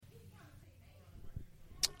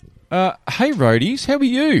Hey, roadies, how are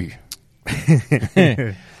you?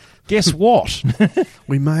 Guess what?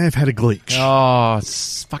 We may have had a glitch. Oh,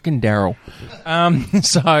 it's fucking Daryl.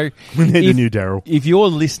 So We need a new Daryl. If you're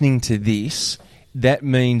listening to this, that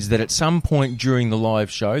means that at some point during the live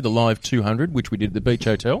show, the live 200, which we did at the Beach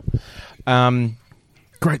Hotel,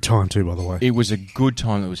 Great time too, by the way. it was a good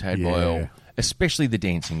time that was had by Yeah. all, especially the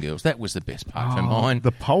dancing girls. That was the best part for mine.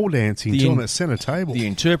 The pole dancing The on in- that centre table. The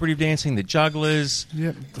interpretive dancing, the jugglers,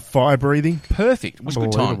 Yep. The fire breathing. perfect. It was a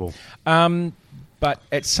good time. Unbelievable. But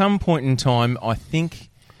at some point in time, I think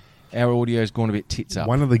our audio's gone a bit tits up.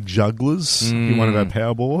 One of the jugglers in one of our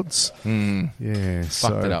power boards. Yeah.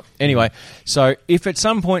 Fucked it up. Anyway, so if at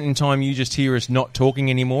some point in time you just hear us not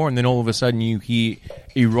talking anymore and then all of a sudden you hear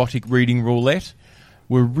erotic reading roulette,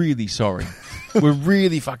 we're really sorry. We're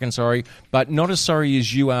really fucking sorry, but not as sorry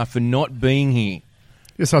as you are for not being here.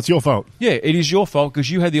 Yes, that's your fault. Yeah, it is your fault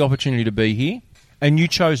because you had the opportunity to be here and you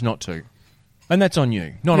chose not to. And that's on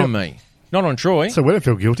you, not Yep. on me. Not on Troy. So we don't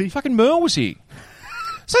feel guilty. Fucking Merle was here.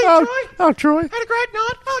 See, Oh, Troy? oh, Troy. Had a great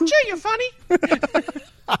night. Oh, gee, you're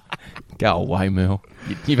funny. Go away, Merle.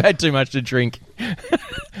 You've had too much to drink.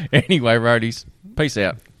 Anyway, roadies, peace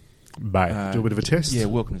out. Bye. Do a bit of a test. Yeah,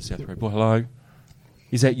 welcome to South Road Boy. Hello.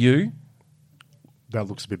 Is that you? That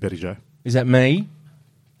looks a bit better, Joe. Is that me?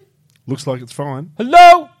 Looks like it's fine.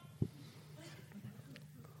 Hello?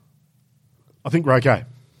 I think we're okay.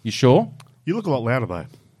 You sure? You look a lot louder, though.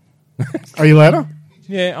 Are you louder?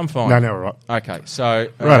 Yeah, I'm fine. No, no, we're right. Okay, so...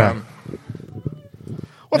 Right.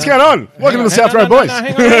 What's going on? Welcome to the South Road Boys.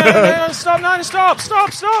 Hang on. Stop.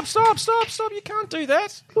 You can't do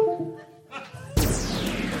that.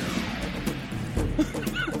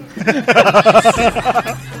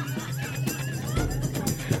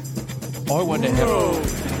 I wonder how...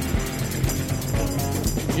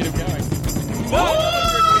 Get him going.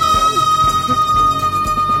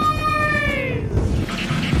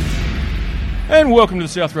 And welcome to the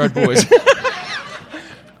South Road Boys.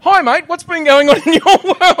 Hi, mate. What's been going on in your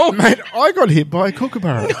world? Mate, I got hit by a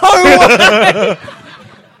kookaburra.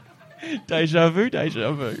 Deja vu.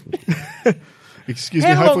 Excuse How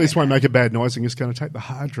me, long- hopefully this won't make a bad noise. I'm just going to take the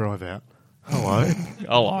hard drive out.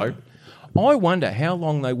 Hello. I wonder how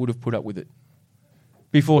long they would have put up with it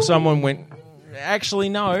before someone went, actually,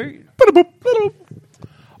 no.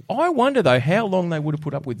 I wonder, though, how long they would have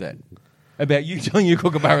put up with that. About you telling your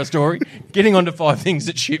kookaburra story, getting onto 5 things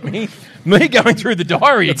that shit me going through the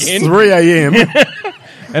diary It's again, 3 a.m.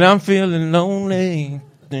 and I'm feeling lonely.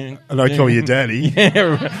 and I call you daddy.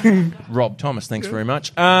 Yeah, Rob Thomas, thanks very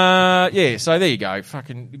much. Yeah, so there you go.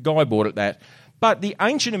 Fucking guy bought it that. But the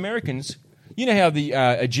ancient Americans, you know how the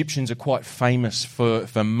Egyptians are quite famous for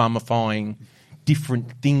mummifying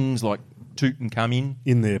different things like Tutankhamun?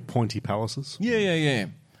 In their pointy palaces. Yeah.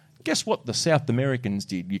 Guess what the South Americans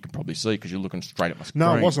did? You can probably see because you're looking straight at my screen.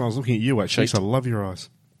 No, it wasn't. I was looking at you, actually, Cheat. so I love your eyes.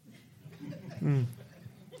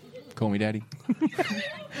 Call me daddy.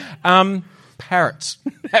 Parrots.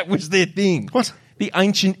 That was their thing. What? The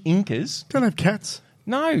ancient Incas. Don't have cats.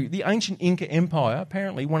 No, the ancient Inca Empire,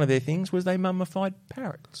 apparently one of their things was they mummified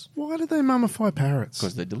parrots. Why do they mummify parrots?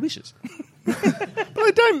 Because they're delicious. But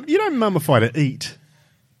you don't mummify to eat.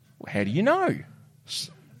 How do you know?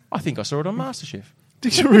 I think I saw it on MasterChef.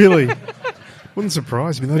 Did you really? Wouldn't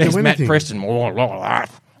surprise me. They There's do Matt anything. Preston. Oh, look at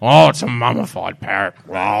that. Oh, it's a mummified parrot.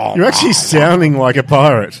 Oh, You're actually sounding like a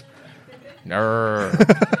pirate. Arr.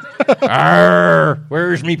 Arr.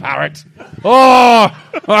 Where's me parrot? Oh,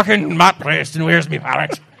 fucking Matt Preston, where's me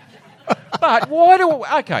parrot? But why do...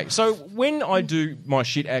 Okay, so when I do my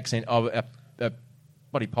shit accent of a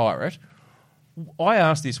bloody pirate, I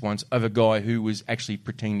asked this once of a guy who was actually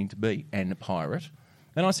pretending to be a pirate,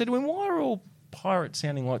 and I said to him, why are all pirates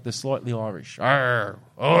sounding like they're slightly Irish? Arr,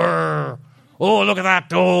 arr, oh, look at that,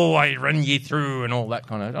 oh, I run you through, and all that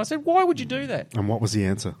kind of... I said, why would you do that? And what was the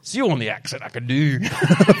answer? It's the only accent I can do.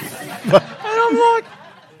 And I'm like,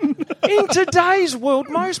 in today's world,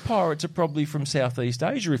 most pirates are probably from Southeast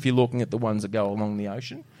Asia if you're looking at the ones that go along the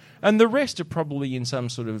ocean. And the rest are probably in some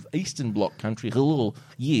sort of Eastern Bloc country. Hello,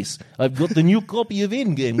 yes, I've got the new copy of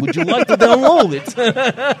Endgame. Would you like to download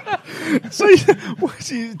it? So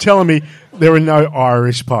you're telling me there are no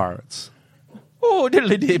Irish pirates? Oh,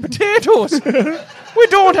 diddly-dee potatoes. We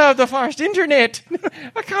don't have the fast internet.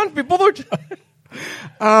 I can't be bothered.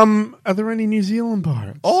 Are there any New Zealand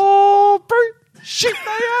pirates? Oh, shit,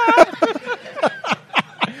 they are.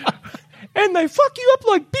 And they fuck you up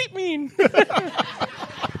like beat mean.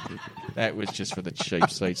 That was just for the cheap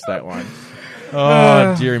seats, that one.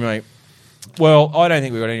 Oh, dearie me. Well, I don't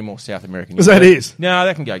think we've got any more South American. Is that it? No,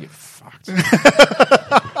 that can go get fucked.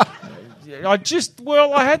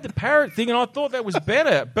 I had the parrot thing and I thought that was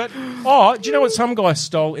better. But, do you know what some guy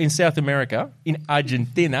stole in South America, in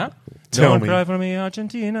Argentina? Tell Don't me. cry for me,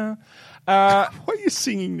 Argentina. Why are you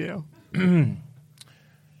singing now?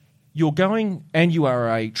 You're going and you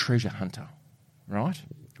are a treasure hunter, right?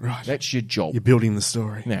 Right. That's your job. You're building the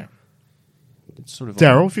story. Now, it's sort of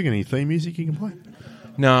Daryl, if you got any theme music you can play.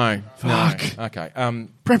 No. Fuck. No. Okay.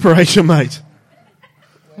 Preparation, mate.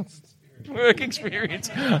 Work experience.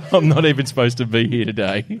 I'm not even supposed to be here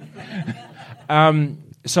today.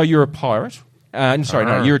 So you're a pirate.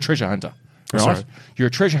 You're a treasure hunter. Right? Sorry. You're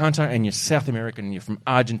a treasure hunter and you're South American and you're from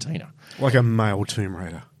Argentina. Like a male Tomb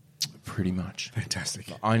Raider. Pretty much. Fantastic.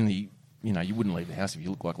 Only, you wouldn't leave the house if you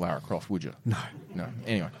looked like Lara Croft, would you? No. No.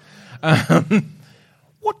 Anyway.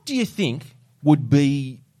 What do you think would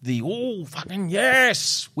be fucking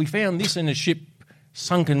yes, we found this in a ship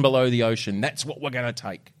sunken below the ocean. That's what we're going to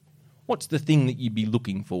take. What's the thing that you'd be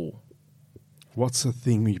looking for? What's the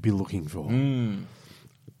thing you'd be looking for?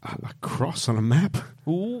 A cross on a map?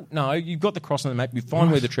 Ooh, no, you've got the cross on the map. You find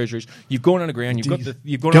where the treasure is. You've gone underground.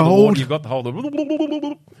 You've gone Gold? under the water. You've got the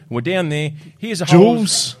whole. We're down there. Here's a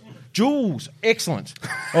Jules? Jewels. Excellent.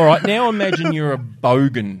 All right, now imagine you're a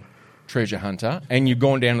bogan treasure hunter and you've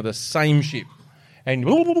gone down to the same ship. And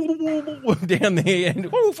down there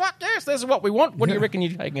and, fuck yes, that's what we want. What do you reckon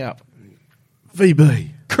you're taking up? VB.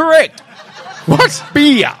 Correct. What?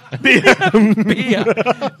 Beer. Beer.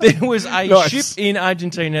 There was a Nice. ship in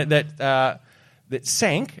Argentina that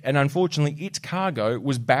sank, and unfortunately its cargo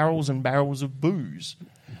was barrels and barrels of booze.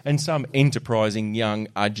 And some enterprising young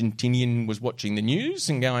Argentinian was watching the news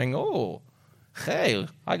and going, hey,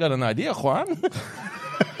 I got an idea, Juan.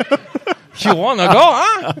 You want to go,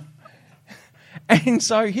 huh? And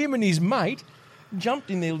so him and his mate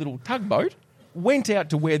jumped in their little tugboat, went out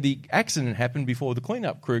to where the accident happened before the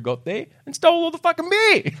cleanup crew got there, and stole all the fucking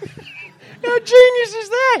beer. How genius is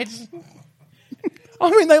that? I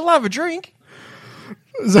mean, they love a drink.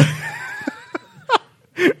 Is that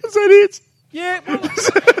it? Yeah, well,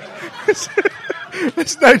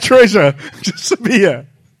 There's no treasure, just a beer.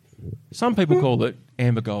 some people call it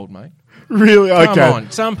amber gold, mate. Really? Okay. Come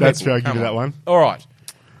on, some people. That's fair, I'll give come you that on. one. All right.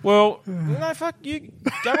 Well, no, fuck you.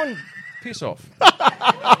 Go and piss off.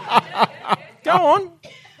 Go on.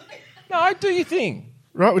 No, do your thing.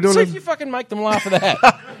 Right, we're doing See if you fucking make them laugh at that.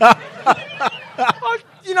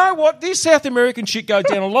 You know what? This South American shit goes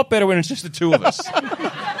down a lot better when it's just the two of us.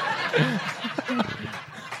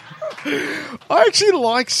 I actually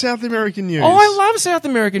like South American news. I love South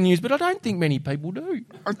American news, but I don't think many people do.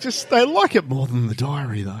 They like it more than the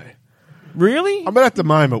diary, though. Really? I mean, at the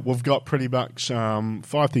moment, we've got pretty much 5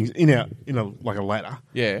 things in a ladder.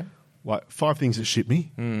 Yeah. Like 5 things that ship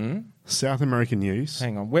me. Mm-hmm. South American news.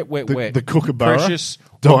 Hang on. Wet. The Kookaburra Precious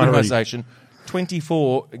Diary. organisation.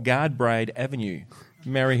 24 Guardbraid Avenue,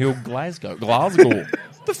 Maryhill, Glasgow.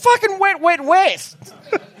 The fucking wet.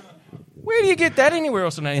 Where do you get that anywhere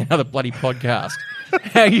else on any other bloody podcast?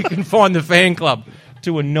 How you can find the fan club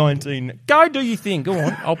to a 19. Go do your thing. Go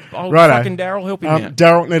on. I'll Righto. fucking Daryl help him out.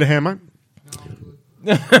 Daryl, need a hammer.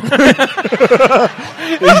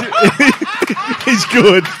 He's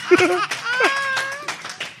good.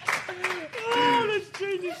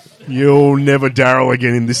 You'll never Daryl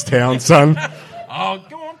again in this town, son. Oh,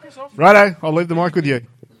 go on, piss off. Righto, I'll leave the mic with you.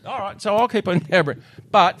 All right, so I'll keep on yabbering.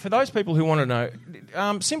 But for those people who want to know,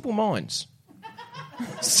 Simple Minds.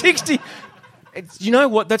 60... you know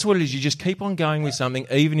what? That's what it is. You just keep on going with something,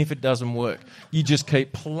 even if it doesn't work. You just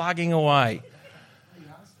keep plugging away.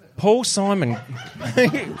 Paul Simon,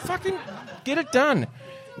 fucking get it done.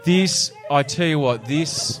 This, I tell you what,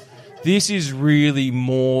 this is really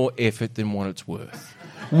more effort than what it's worth.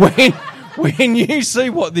 When you see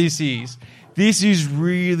what this is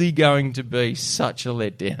really going to be such a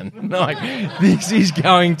letdown. Like, this is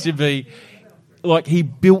going to be... Like, he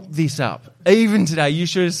built this up. Even today, you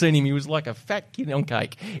should have seen him. He was like a fat kid on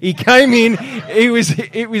cake. He came in,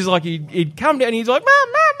 it was like he'd come down and he's like,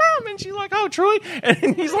 Mum. And she's like, oh, Troy.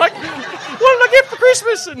 And he's like, what did I get for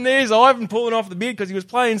Christmas? And there's Ivan pulling off the bed because he was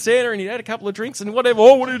playing Santa and he'd had a couple of drinks and whatever.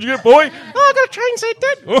 Oh, what did you get, boy? Oh, I got a train set,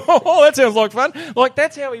 Dad. Oh, that sounds like fun. Like,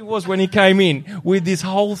 that's how he was when he came in with this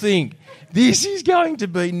whole thing. This is going to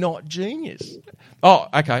be not genius. Oh,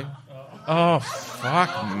 okay. Oh,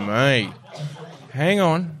 fuck me. Hang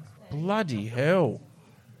on. Bloody hell.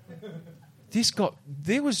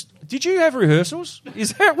 Did you have rehearsals?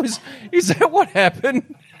 Is that what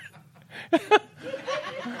happened?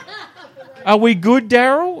 Are we good,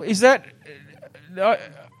 Daryl? Is that...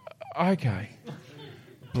 okay.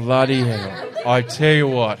 Bloody hell. I tell you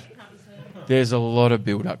what, there's a lot of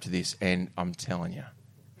build-up to this, and I'm telling you,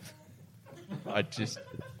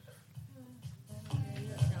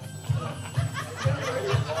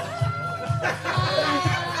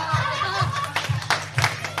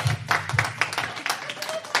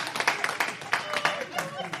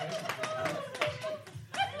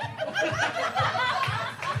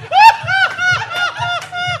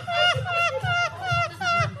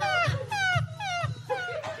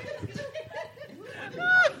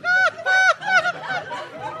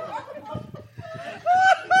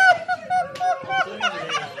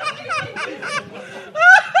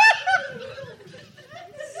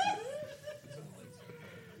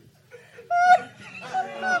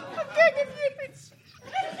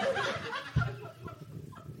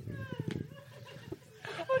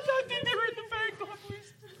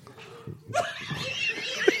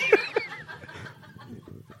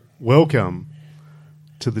 Welcome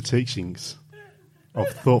to the teachings of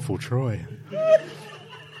Thoughtful Troy.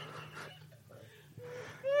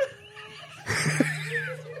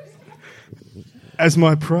 As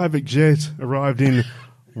my private jet arrived in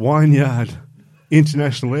Wynyard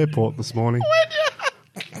International Airport this morning,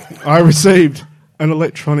 I received an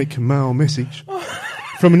electronic mail message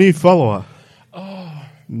from a new follower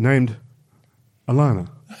named Alana,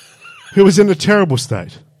 who was in a terrible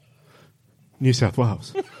state, New South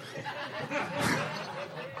Wales.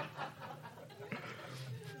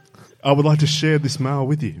 I would like to share this mail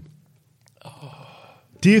with you.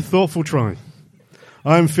 Dear Thoughtful Troy,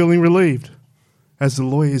 I am feeling relieved as the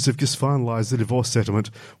lawyers have just finalised the divorce settlement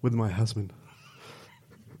with my husband.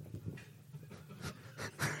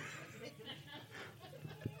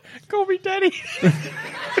 Call me Daddy.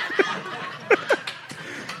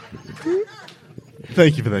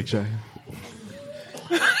 Thank you for that, Jay.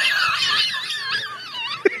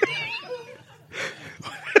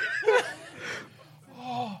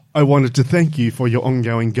 I wanted to thank you for your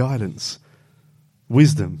ongoing guidance,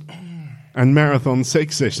 wisdom, and marathon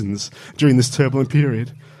sex sessions during this turbulent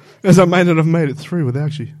period, as I may not have made it through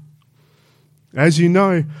without you. As you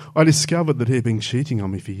know, I discovered that he had been cheating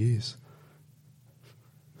on me for years,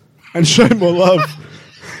 and showed more love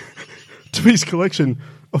to his collection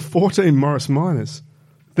of 14 Morris Minors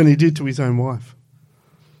than he did to his own wife.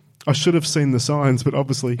 I should have seen the signs, but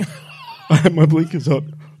obviously I had my blinkers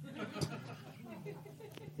on.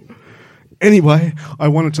 Anyway, I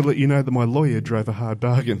wanted to let you know that my lawyer drove a hard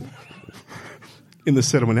bargain in the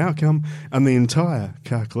settlement outcome and the entire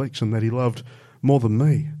car collection that he loved more than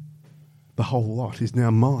me. The whole lot is now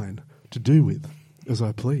mine to do with as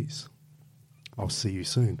I please. I'll see you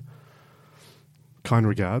soon. Kind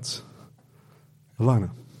regards, Alana.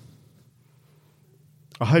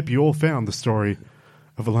 I hope you all found the story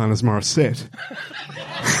of Alana's Morissette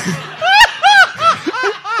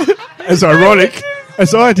as ironic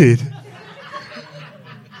as I did.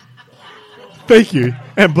 Thank you,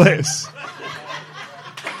 and bless.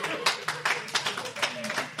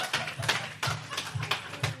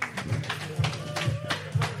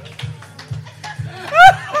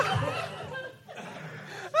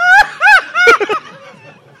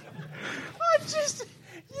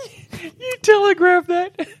 You telegraphed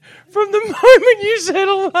that from the moment you said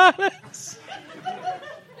Alana's.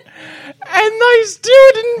 And they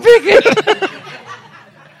still didn't pick it.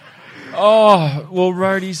 Oh, well,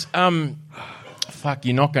 roadies, fuck,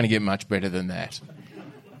 you're not going to get much better than that.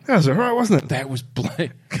 That was all right, wasn't it? That was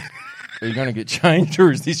black. Are you going to get changed,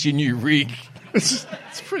 or is this your new rig? It's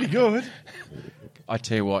pretty good. I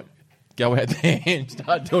tell you what, go out there and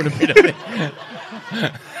start doing a bit of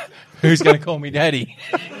it. Who's going to call me Daddy?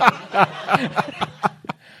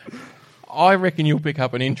 I reckon you'll pick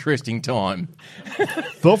up an interesting time.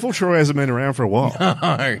 Thoughtful Troy hasn't been around for a while.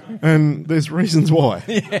 No. And there's reasons why.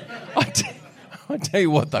 Yeah. I tell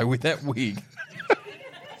you what, though, with that wig,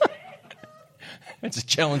 it's a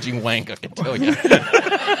challenging wank, I can tell you.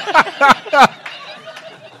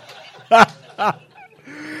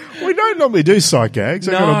 We don't normally do sight gags.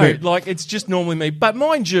 No, like, it's just normally me. But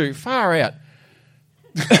mind you, far out.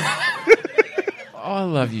 I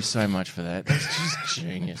love you so much for that. That's just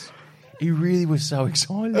genius. He really was so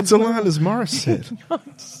excited. That's Alana's Morissette.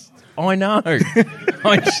 I know.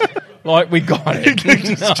 We got it.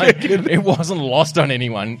 No, it wasn't lost on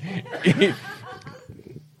anyone.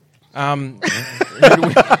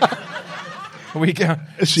 We go.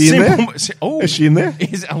 Is she in there? Oh, is she in there?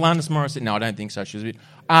 Is Alanis Morissette? No, I don't think so. She was a bit.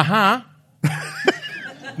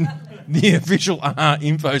 The official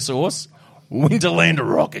info source, Winterland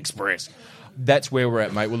Rock Express. That's where we're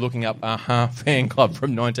at, mate. We're looking up fan club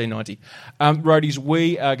from 1990. Roadies,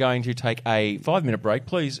 we are going to take a 5-minute break.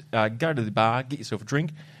 Please go to the bar, get yourself a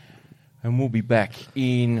drink, and we'll be back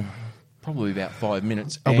in probably about 5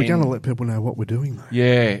 minutes. Are we going to let people know what we're doing, though?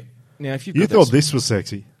 Yeah. Now, if you thought this was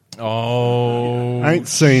sexy. Oh, Ain't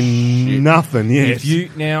seen shit. nothing yet.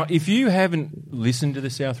 If you haven't listened to the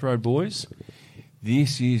South Road Boys,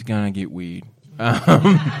 this is gonna get weird.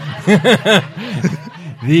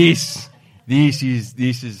 This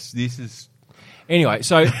is. Anyway,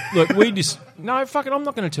 so look, no, fuck it. I'm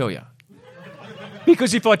not going to tell you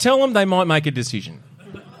because if I tell them, they might make a decision,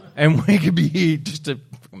 and we could be here just to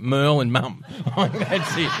Merle and Mum.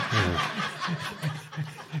 That's it.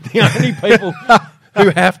 The only people who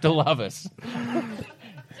have to love us,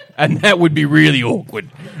 and that would be really awkward.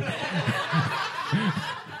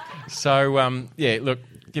 So yeah, look,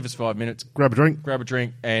 give us 5 minutes. Grab a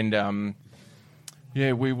drink. And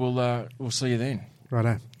yeah, we'll see you then.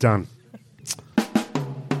 Righto. Done.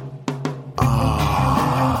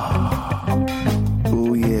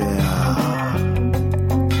 Oh, yeah.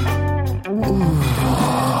 Ooh.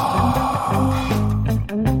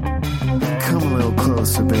 Come a little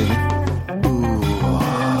closer, baby. Ooh.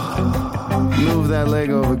 Move that leg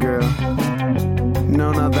over, girl.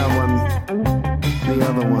 No, not that one. The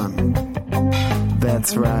other one.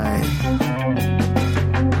 That's right.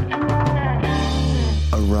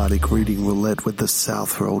 Erotic reading roulette with the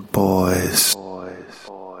South Road Boys.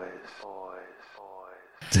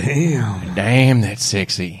 Damn, that's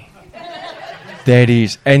sexy. That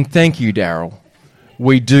is, and thank you, Daryl.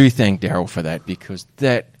 We do thank Daryl for that because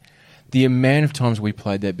the amount of times we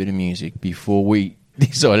played that bit of music before we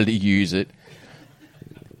decided to use it,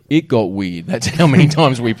 it got weird. That's how many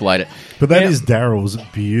times we played it. But that is Daryl's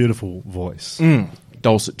beautiful voice.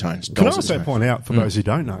 Dulcet tones. Can I also point out, for those who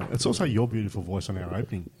don't know, it's also your beautiful voice on our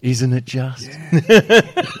opening. Isn't it just? Yeah.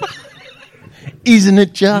 Isn't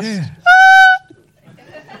it just? Yeah.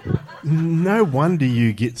 No wonder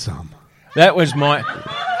you get some. That was my...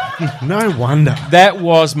 No wonder. That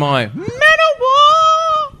was my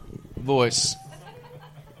Manowar voice.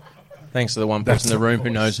 Thanks to the one person in the room who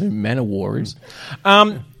knows who Manowar is.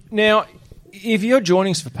 Now, if you're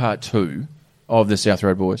joining us for part 2 of the South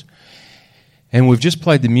Road Boys, and we've just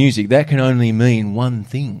played the music, that can only mean one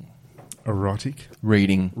thing. Erotic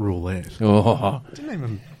reading roulette. Oh,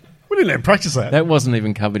 We didn't even practice that. That wasn't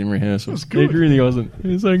even covered in rehearsal. It was good. It really wasn't. It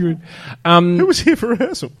was so good. Who was here for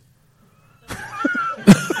rehearsal?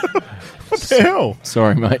 What the hell?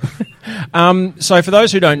 Sorry, mate. So for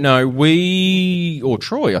those who don't know, or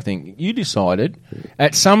Troy, I think, you decided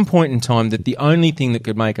at some point in time that the only thing that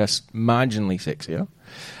could make us marginally sexier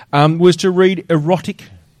was to read erotic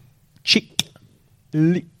chick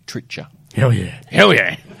literature. Hell yeah. Hell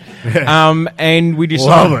yeah. Yeah. And we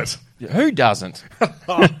decided... Love it. Who doesn't?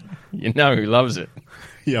 You know who loves it.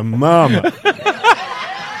 Your mum.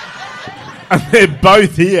 And they're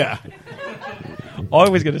both here. I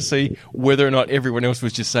was going to see whether or not everyone else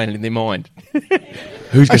was just saying it in their mind. Who's going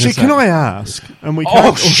Actually, to say can it? I ask? And we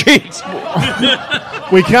Oh, can't, shit.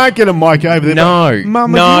 we can't get a mic over there. No.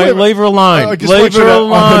 Mum, No, have you ever- leave her alone. I just Leave want you her to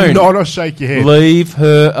alone. Nod or shake your head. Leave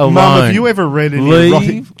her alone. Mum, have you ever read any Leave-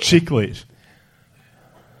 erotic chick lit?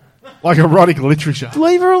 Like erotic literature?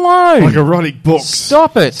 Leave her alone. Like erotic books?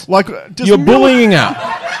 Stop it. Like, does You're bullying her.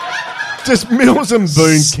 Does Mills and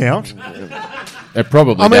Boone count? It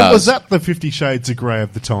probably I mean, does. was that the 50 Shades of Grey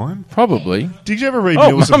of the time? Probably. Did you ever read Oh,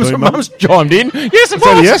 Mills and Boone? Mum? Mum's chimed in. Yes, it Is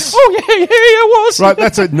that a was. yes? Oh, yeah, it was. Right,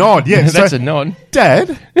 that's a nod, yes. That's a nod. Dad?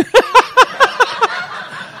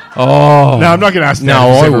 Oh. No, I'm not going to ask Dad No,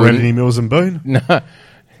 if he's I ever read wouldn't. any Mills and Boone. No.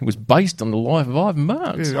 It was based on the life of Ivan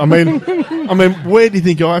Marks. I mean, where do you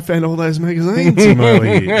think I found all those magazines in my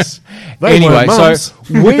early years? They Anyway, weren't Mum's. so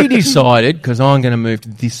we decided, because I'm going to move to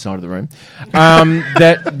this side of the room,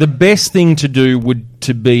 that the best thing to do would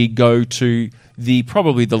to be go to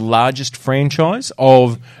probably the largest franchise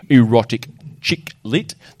of erotic chick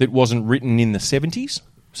lit that wasn't written in the 70s.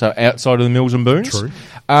 So outside of the Mills and Boons. True.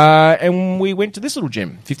 And we went to this little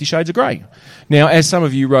gem, 50 Shades of Grey. Now, as some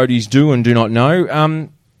of you roadies do and do not know,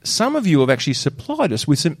 some of you have actually supplied us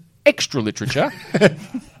with some extra literature,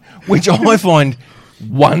 which I find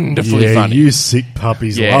wonderfully funny. You sick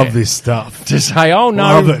puppies Yeah. love this stuff. To say, oh no,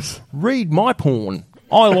 Love it. read my porn.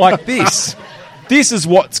 I like this. This is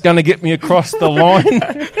what's going to get me across the line.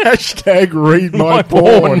 Hashtag read my My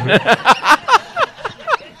porn. porn.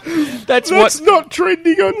 That's That's what. not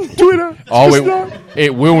trending on Twitter. It's Oh, just not.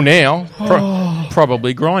 it will now.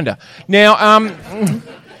 Probably Grinder. Now,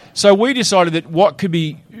 so we decided that what could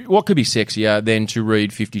be sexier than to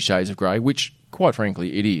read 50 Shades of Grey, which, quite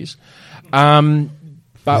frankly, it is.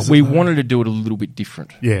 But we wanted to do it a little bit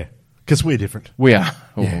different. Yeah, because we're different. We are.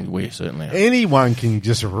 Oh, Yeah. we certainly are. Anyone can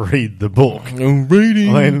just read the book. I'm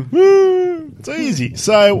reading. I mean, it's easy.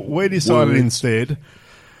 So we decided instead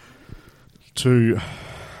to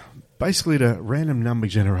basically to random number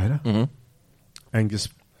generator and just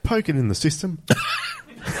poke it in the system,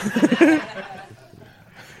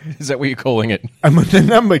 Is that what you're calling it? and when the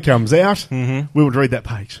number comes out, we would read that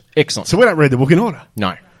page. Excellent. So we don't read the book in order.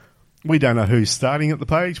 No. We don't know who's starting at the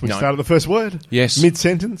page. We No. start at the first word. Yes.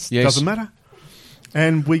 Mid-sentence. Yes. Doesn't matter.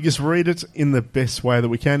 And we just read it in the best way that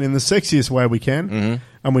we can, in the sexiest way we can,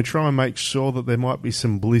 and we try and make sure that there might be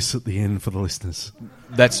some bliss at the end for the listeners.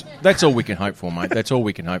 That's all we can hope for, mate. That's all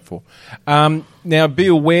we can hope for. Now, be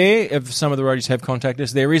aware of some of the roadies have contacted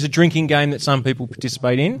us. There is a drinking game that some people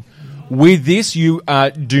participate in. With this, you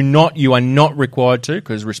are not required to,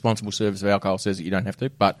 because responsible service of alcohol says that you don't have to.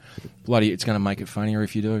 But bloody, it's going to make it funnier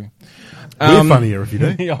if you do. We're funnier if you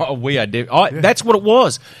do. Oh, we are. That's what it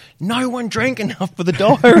was. No one drank enough for the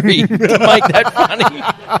diary to make that funny.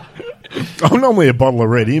 I'm normally a bottle of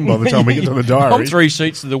red in by the time we get to the diary. I'm 3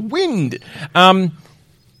 sheets to the wind.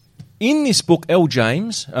 In this book, L.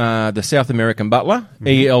 James, the South American butler,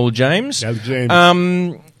 E.L. James, L.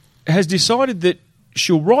 James. has decided that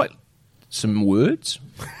she'll write some words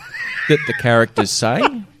that the characters say,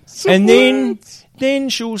 and then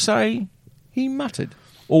she'll say, he muttered,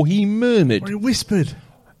 or he murmured. Or he whispered.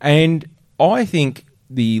 And I think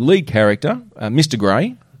the lead character, Mr.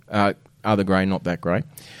 Grey, other Grey, not that Grey,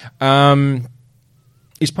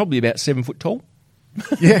 is probably about 7 foot tall.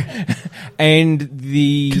 Yeah. And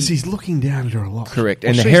Because he's looking down at her a lot. correct,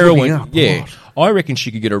 Well, and the she's heroine, looking up a lot. I reckon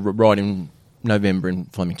she could get a ride in November in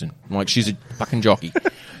Flemington. Like, she's a fucking jockey.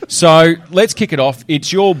 So let's kick it off.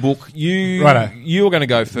 It's your book. Righto. You're going to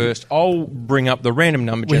go first. I'll bring up the random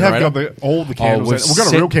number We generator. have got all the candles. we've We've got a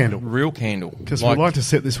set- real candle. Real candle. Because we'd like to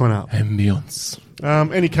set this one up. Ambience.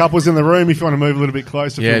 Any couples in the room, if you want to move a little bit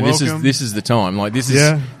closer, Yeah, feel welcome. this is the time. Like, this is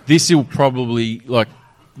Yeah. this will probably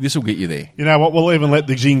this will get you there. You know what? We'll even let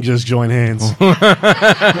the gingers join hands.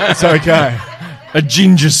 It's okay. A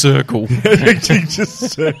ginger circle. The ginger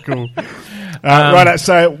circle. Right,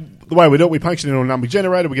 so the way we do it, we punch it into a number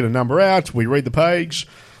generator, we get a number out, we read the page,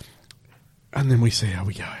 and then we see how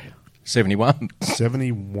we go. 71.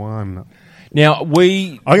 71. Now, I'm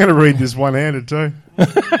going to read this one-handed too.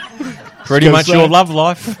 pretty gonna much say- your love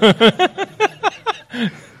life.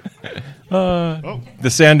 The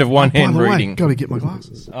sound of one By hand the way, reading. got to get my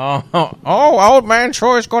glasses. Oh, old man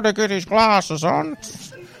Troy's got to get his glasses on.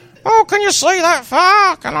 Oh, can you see that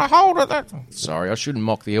far? Can I hold it that? Sorry, I shouldn't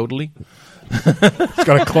mock the elderly.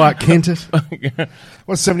 Got to Clark Kent it.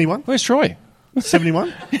 What's 71? Where's Troy?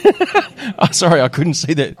 71? Oh, sorry, I couldn't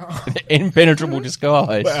see the impenetrable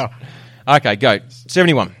disguise. Wow. Okay, go.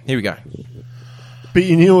 71. Here we go. But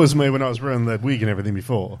you knew it was me when I was wearing that wig and everything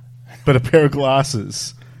before. But a pair of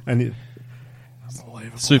glasses. And it,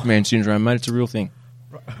 Superman syndrome, mate. It's a real thing.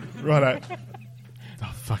 righto.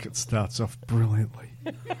 Oh, fuck, it starts off brilliantly.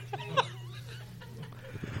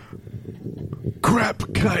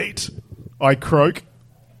 Crap, Kate. I croak.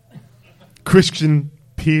 Christian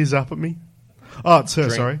peers up at me. Oh, it's her,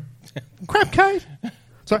 Drink. sorry. Crap, Kate.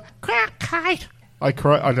 So, crap, Kate. I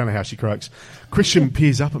don't know how she croaks. Christian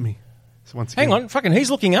peers up at me. So once again, Hang on, fucking, he's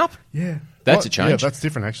looking up. Yeah. That's a change. Yeah, that's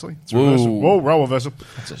different, actually. It's Whoa. reversal. Whoa, role reversal.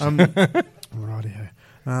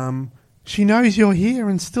 Rightio. She knows you're here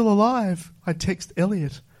and still alive. I text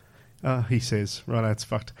Elliot. He says, right, that's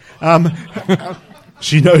fucked.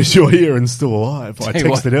 She knows you're here and still alive. I Tell you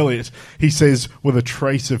texted what. Elliot. He says, with a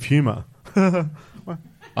trace of humour.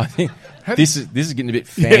 I think this is getting a bit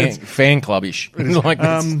Yeah, fan clubbish. Like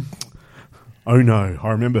it's Oh no, I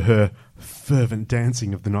remember her fervent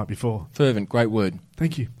dancing of the night before. fervent, great word.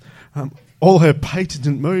 Thank you. All her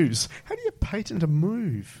patent moves. How do you patent a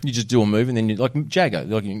move? You just do a move and then you like Jagger,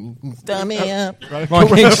 like you dummy up. Right. Like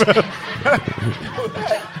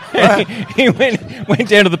he went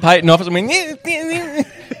down to the patent office and went,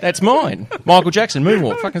 that's mine. Michael Jackson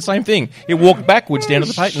moonwalk, fucking same thing. He walked backwards down to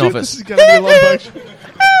the patent Shit, office. This is going to be a long page.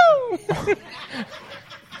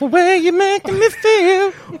 The way you make me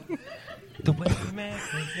feel. The way you make me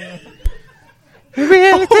feel. You're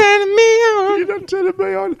really turning me on. You're not turning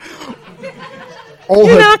me on.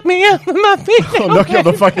 You knock me out of my feet. I'll knock you on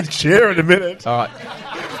the fucking chair in a minute. All right.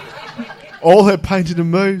 All her painted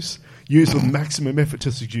and moves used with maximum effort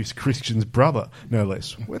to seduce Christian's brother, no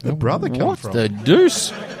less. Where'd the brother come What from? the deuce?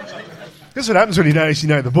 This is what happens when you notice you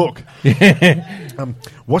know the book.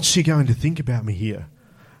 What's she going to think about me here?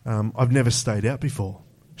 I've never stayed out before.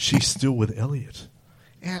 She's still with Elliot.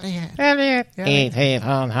 Elliot. Eat,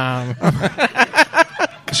 home.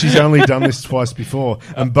 She's only done this twice before,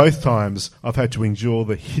 and both times I've had to endure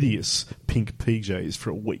the hideous pink PJs for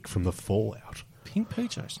a week from the fallout. Pink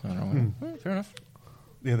PJs. No. Fair enough.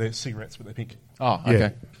 Yeah, they're cigarettes, but they're pink. Oh,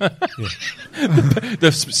 Yeah. okay.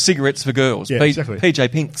 The cigarettes for girls. Yeah, exactly.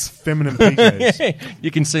 PJ Pinks. Feminine PJs.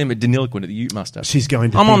 You can see them at Deniliquin at the Ute Muster. She's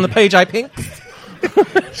going to I'm on the think- PJ Pink.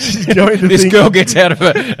 She's going to This think- girl gets out of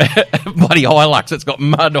a bloody Hilux that's got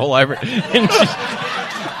mud all over it. And she's,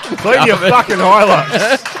 Clean your fucking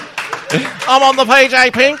Hilux. I'm on the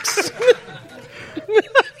PJ Pinks.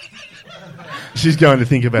 She's going to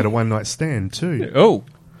think about a one-night stand, too. Oh,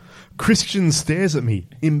 Christian stares at me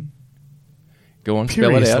go on,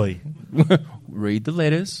 spell it out. imperiously. Read the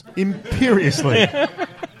letters. Imperiously.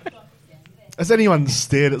 Has anyone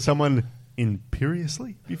stared at someone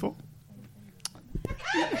imperiously before?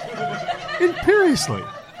 Imperiously.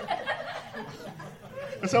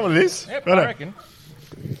 Is that what it is? Yep, Righto. I reckon.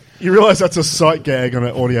 You realise that's a sight gag on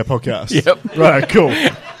an audio podcast? Yep. Right, cool.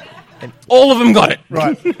 All of them got it.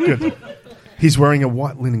 Right, good. He's wearing a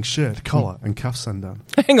white linen shirt, collar, and cuffs undone.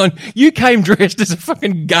 Hang on, you came dressed as a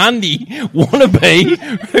fucking Gandhi wannabe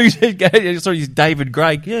who's sorry, he's David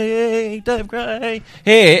Gray. Yay, Dave Gray.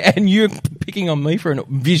 Hair, and you're picking on me for a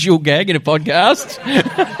visual gag in a podcast?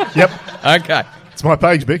 Yep. Okay. It's my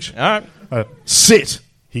page, bitch. All right. Sit,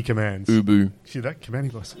 he commands. Ubu. See that?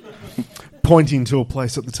 Commanding voice. Pointing to a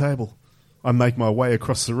place at the table. I make my way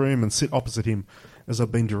across the room and sit opposite him as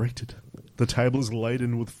I've been directed. The table is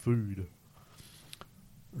laden with food.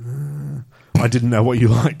 I didn't know what you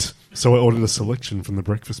liked, so I ordered a selection from the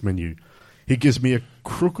breakfast menu. He gives me a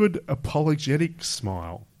crooked, apologetic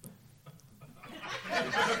smile.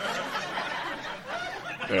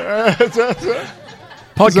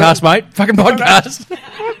 Podcast, mate. Fucking podcast.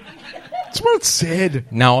 That's what it said.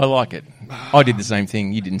 No, I like it. I did the same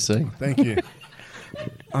thing. You didn't see. Thank you.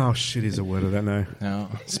 Oh, shit is a word I don't know. No.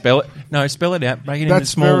 Spell it. No, spell it out. Break it into That's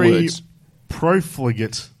small very words.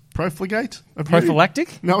 profligate. Profligate? of you?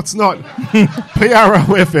 Prophylactic? No, it's not. Profligate.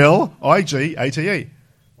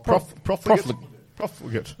 Profligate.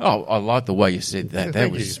 Profligate. Oh, I like the way you said that. Yeah, that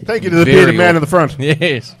thank was you. Thank you to the very bearded man in the front.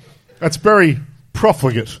 Yes. That's very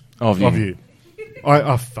profligate Of you.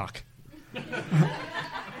 Oh, fuck.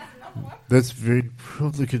 That's very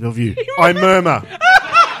profligate of you. I murmur.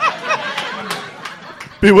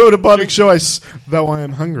 Bewildered by the choice, though I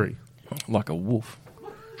am hungry. Like a wolf.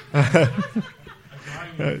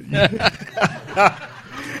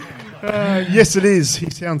 Yes, it is. He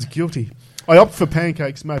sounds guilty. I opt for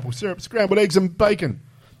pancakes, maple syrup, scrambled eggs, and bacon.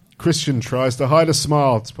 Christian tries to hide a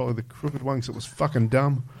smile. It's probably the crooked one 'cause it was fucking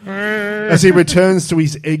dumb. As he returns to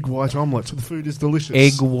his egg white omelette. The food is delicious.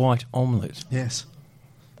 Egg white omelette. Yes.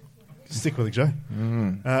 Stick with it, Joe.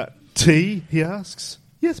 Tea, he asks.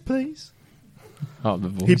 Yes, please. Oh, the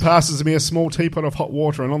voice. He passes me a small teapot of hot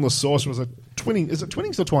water, and on the saucer was a Twinning. Is it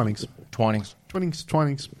Twinings or Twinings? Twinings.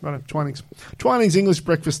 Twinings. Right, Twinings. Twinings English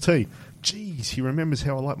breakfast tea. Jeez, he remembers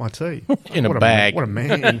how I like my tea. In a What bag. What a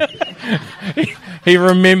man. He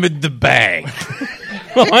remembered the bag.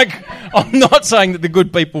 Like, I'm not saying that the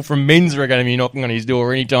good people from Men's are going to be knocking on his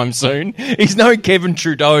door anytime soon. He's no Kevin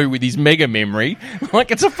Trudeau with his mega memory.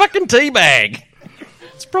 Like, it's a fucking tea bag.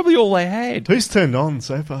 It's probably all they had. Who's turned on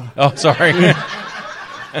so far? Oh, sorry.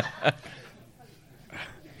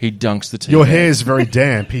 He dunks the tea Your bag. hair's very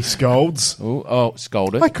damp, he scolds. Oh,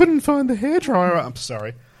 scolded. I couldn't find the hairdryer. I'm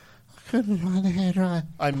sorry. I couldn't find the hairdryer.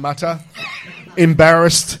 I mutter,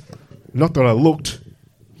 embarrassed. Not that I looked.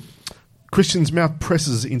 Christian's mouth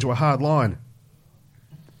presses into a hard line.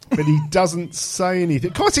 But he doesn't say anything.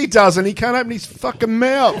 Of course he doesn't. He can't open his fucking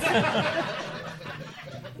mouth.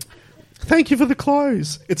 Thank you for the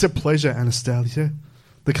clothes. It's a pleasure, Anastasia.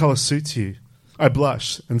 The colour suits you. I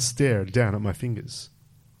blush and stare down at my fingers.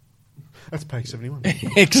 That's page 71.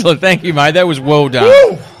 Excellent. Thank you, mate. That was well done.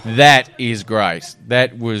 Woo! That is great.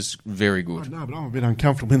 That was very good. No, but I'm a bit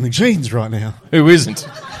uncomfortable in the jeans right now. Who isn't?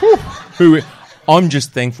 Who? I'm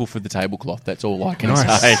just thankful for the tablecloth. That's all I can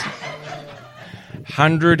Nice. say.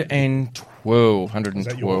 112.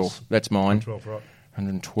 112. yours? That's mine. 12, right.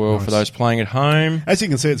 112 for Nice. those playing at home. As you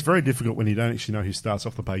can see, it's very difficult when you don't actually know who starts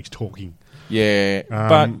off the page talking. Yeah,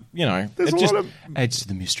 but, you know, there's it a just lot of- adds to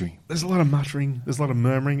the mystery. There's a lot of muttering. There's a lot of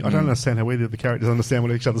murmuring. I don't understand how either of the characters understand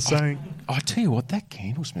what each other's saying. I tell you what, that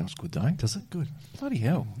candle smells good, though. Does it? Good. Bloody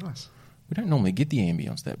hell. Nice. We don't normally get the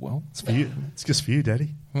ambience that well. It's for you. It's just for you,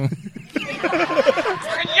 Daddy.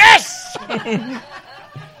 Yes!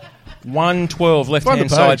 112 left-hand the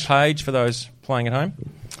side page. page for those playing at home.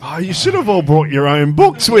 Oh, you should have all brought your own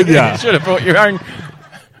books with you. You should have brought your own.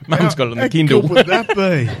 Mum's got it on the How Kindle. good would that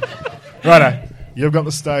be? Righto. You've got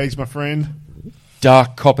the stage, my friend.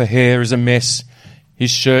 Dark copper hair is a mess. His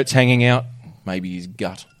shirt's hanging out. Maybe his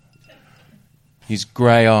gut. his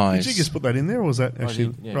grey eyes. Did you just put that in there, or was that actually...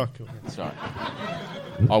 did, yeah. Right, cool. Sorry.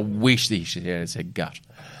 I wish that he should have said gut.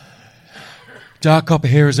 Dark copper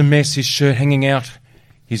hair is a mess, his shirt hanging out,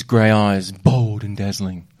 his grey eyes bold and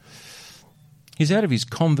dazzling. He's out of his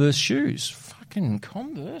Converse shoes. Fucking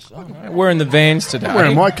Converse? Oh, no. Wearing the Vans today. I'm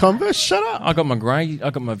wearing my Converse, shut up. I got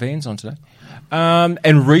my Vans on today.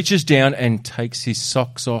 And reaches down and takes his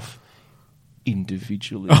socks off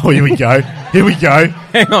individually. Oh, here we go. Here we go.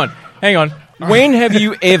 Hang on. When have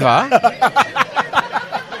you ever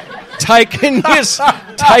taken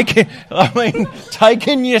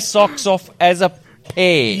your socks off as a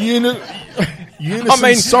pair?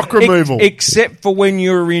 Unison sock removal. Except for when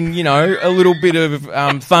you're in, a little bit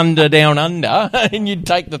of thunder down under, and you'd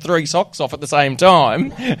take the 3 socks off at the same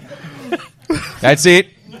time. That's it.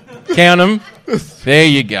 Count them. There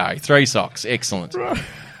you go. 3 socks. Excellent. Right.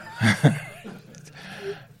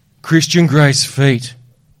 Christian Gray's feet.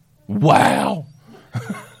 Wow.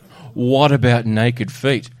 What about naked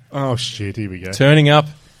feet? Oh, shit. Here we go. Turning up,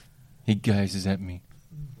 he gazes at me.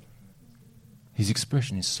 His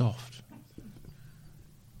expression is soft.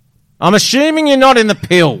 I'm assuming you're not in the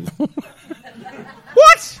pill.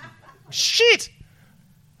 What? Shit.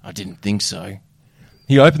 I didn't think so.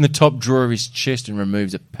 He opened the top drawer of his chest and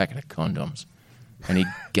removes a packet of condoms. And he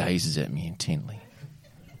gazes at me intently.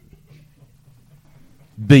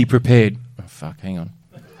 Be prepared. Oh, fuck, hang on.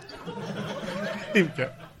 Here we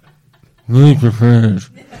go. Be prepared.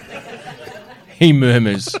 He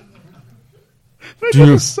murmurs. They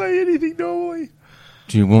don't say anything normally.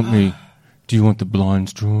 Do you want the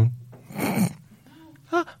blinds drawn?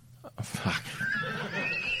 Oh, fuck.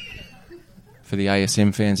 For the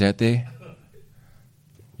ASM fans out there,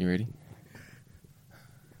 you ready?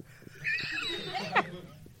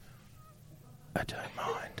 I don't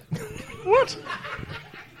mind. What?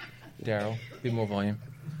 Daryl, a bit more volume.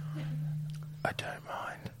 I don't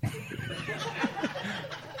mind.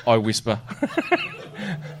 I whisper.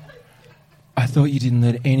 I thought you didn't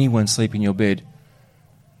let anyone sleep in your bed.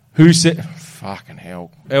 Who said... Fucking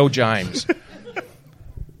hell. L. James.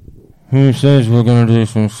 Who says we're going to do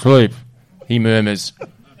some sleep? He murmurs.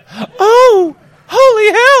 Oh,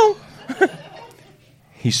 holy hell!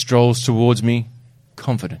 He strolls towards me,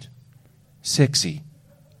 confident, sexy,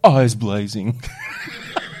 eyes blazing.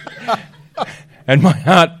 And my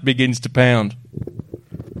heart begins to pound.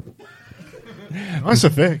 Nice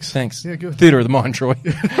effects. Thanks. Yeah, good. Theatre of the mind, Troy.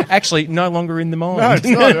 Actually, no longer in the mind. No, it's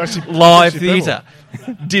not. Actually, Live actually theatre.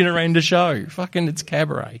 Dinner and a show. Fucking, it's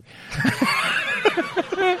cabaret.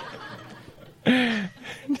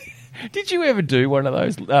 Did you ever do one of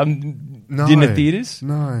those dinner theatres?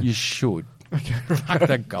 No. You should. Okay. Fuck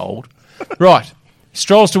that gold. Right. He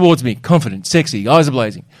strolls towards me, confident, sexy, eyes are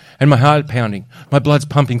blazing, and my heart pounding. My blood's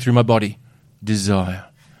pumping through my body. Desire,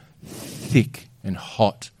 thick and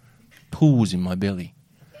hot, pools in my belly.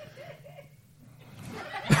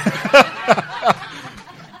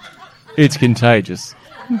 It's contagious.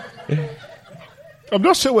 I'm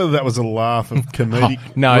not sure whether that was a laugh of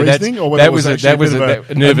comedic no, reasoning or whether that it was was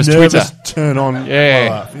actually a nervous Twitter turn-on Yeah.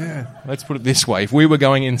 laugh. Yeah. Let's put it this way. If we were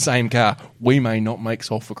going in the same car, we may not make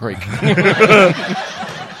Sulphur Creek.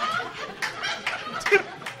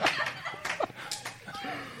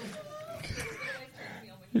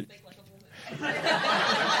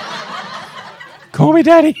 Call me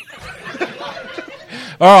daddy.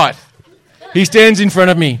 All right. He stands in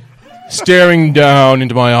front of me, staring down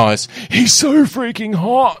into my eyes. He's so freaking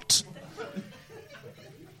hot.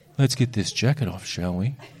 Let's get this jacket off, shall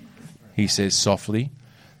we? He says softly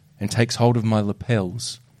and takes hold of my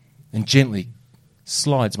lapels and gently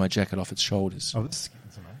slides my jacket off its shoulders. Oh, this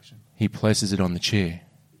is some action. He places it on the chair.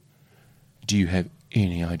 Do you have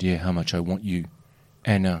any idea how much I want you,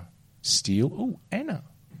 Anna Steele? Oh, Anna.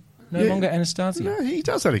 No longer Anastasia. No, he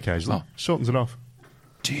does that occasionally. Oh. Shortens it off.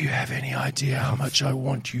 Do you have any idea how much I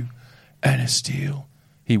want you, Anna Steele?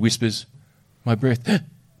 He whispers. My breath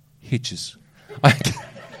hitches.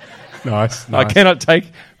 Nice. I cannot take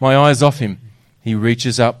my eyes off him. He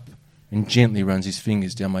reaches up and gently runs his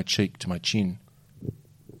fingers down my cheek to my chin.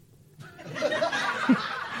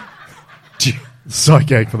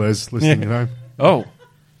 Psych for those listening at home. Oh,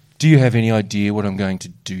 do you have any idea what I'm going to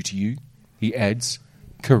do to you? He adds,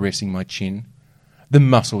 caressing my chin. The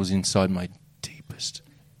muscles inside my deepest,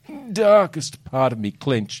 darkest part of me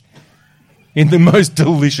clench in the most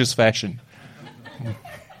delicious fashion.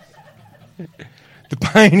 The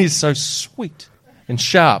pain is so sweet and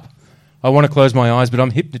sharp. I want to close my eyes, but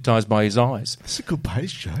I'm hypnotised by his eyes. That's a good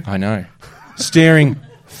pace, Joe. I know. Staring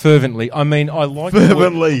fervently. I mean, I like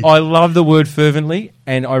fervently. I love the word fervently,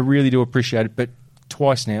 and I really do appreciate it, but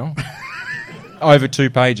twice now, over 2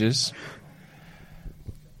 pages.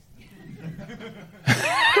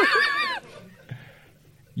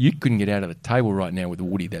 You couldn't get out of the table right now with a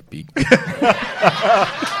woody that big.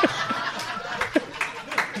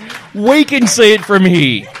 We can see it from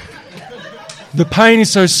here. The pain is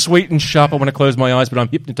so sweet and sharp I want to close my eyes, but I'm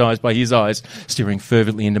hypnotised by his eyes, staring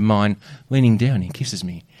fervently into mine. Leaning down, he kisses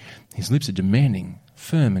me. His lips are demanding,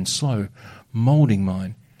 firm and slow, moulding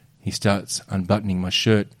mine. He starts unbuttoning my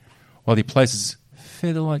shirt, while he places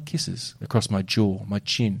feather-like kisses across my jaw, my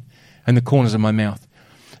chin, and the corners of my mouth.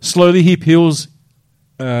 Slowly he peels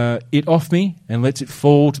it off me and lets it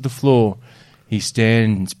fall to the floor. He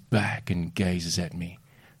stands back and gazes at me.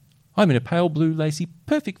 I'm in a pale blue, lacy,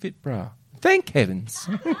 perfect fit bra. Thank heavens.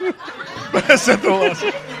 That's at the last.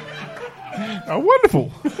 Oh,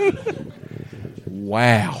 wonderful.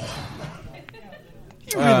 Wow.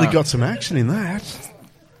 You really got some action in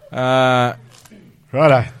that.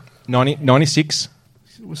 Righto. 96.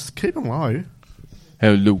 It was keeping low.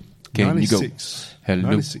 Hello. Can 96. you go? Hello.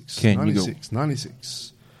 96. Can 96. 96.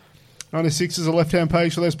 96 is a left-hand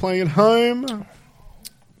page for those playing at home.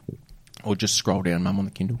 Or just scroll down, Mum, on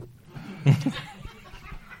the Kindle.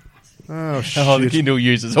 Oh, shit. Oh, the Kindle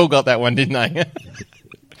users all got that one, didn't they?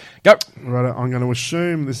 Go. Right, I'm going to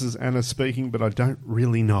assume this is Anna speaking, but I don't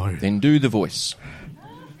really know. Then do the voice.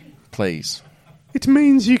 Please. It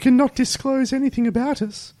means you cannot disclose anything about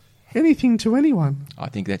us. Anything to anyone. I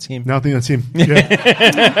think that's him. No, I think that's him. Yeah.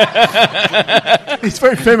 He's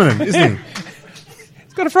very feminine, isn't he?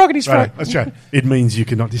 He's got a frog in his Right, throat. let's try. It means you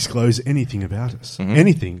cannot disclose anything about us.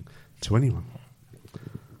 Anything to anyone.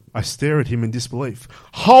 I stare at him in disbelief.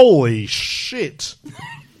 Holy shit!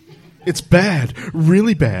 It's bad.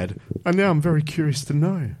 Really bad. And now I'm very curious to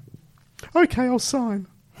know. Okay, I'll sign.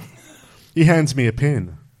 He hands me a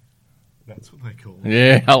pen. That's what they call it.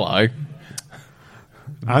 Yeah, hello.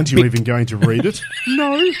 Aren't you even going to read it?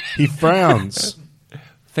 No. He frowns.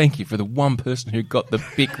 Thank you for the one person who got the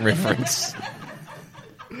big reference.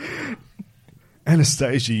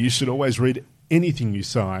 Anastasia, you should always read anything you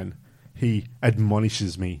sign. He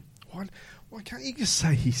admonishes me. Why can't you just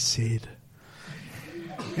say he said?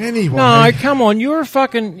 Anyway. No, come on, you're a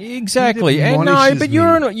fucking... Exactly. He And no, admonishes but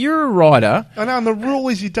me. you're a writer. I know, and the rule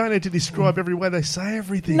is you don't need to describe every way they say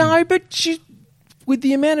everything. No, but with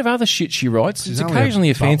the amount of other shit she writes, She's it's only a occasionally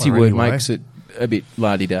a fancy butler word anyway. makes it a bit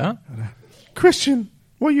la-di-da. Christian,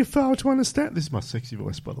 what you fail to understand... This is my sexy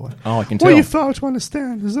voice, by the way. Oh, I can What tell. you fail to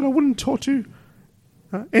understand is that I wouldn't talk to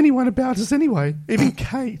anyone about us anyway, even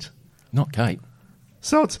Kate. Not Kate.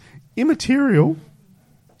 So it's immaterial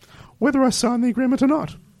whether I sign the agreement or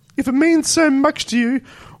not. If it means so much to you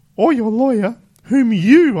or your lawyer, whom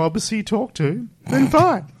you obviously talk to, then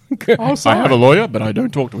fine. I'll I sign. have a lawyer, but I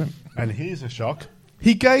don't talk to him. And here's a shock.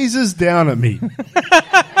 He gazes down at me.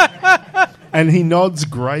 And he nods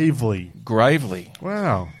gravely. Gravely.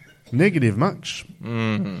 Wow. Negative much.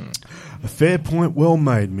 A fair point well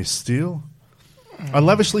made, Miss Steele. I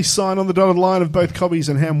lavishly sign on the dotted line of both copies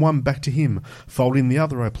and hand one back to him. Folding the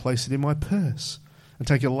other, I place it in my purse and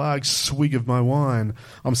take a large swig of my wine.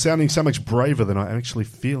 I'm sounding so much braver than I'm actually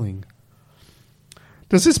feeling.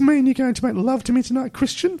 Does this mean you're going to make love to me tonight,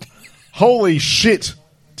 Christian? Holy shit!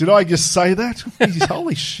 Did I just say that? He's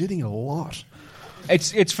holy shitting a lot.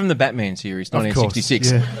 It's from the Batman series, Of course,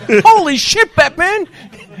 1966. yeah. Holy shit, Batman!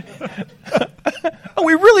 Are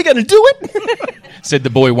we really going to do it? Said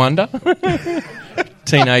the boy wonder.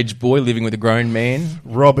 Teenage boy living with a grown man.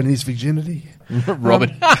 Robbing his virginity.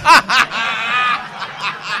 Robin.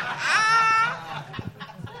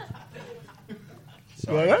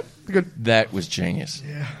 Like that? Good. That was genius.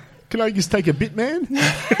 Can I just take a bit, man?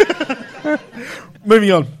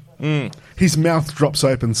 Moving on. His mouth drops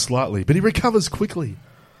open slightly, but he recovers quickly.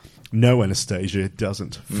 No, Anastasia, it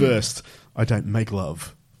doesn't. First, I don't make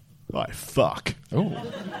love. I fuck.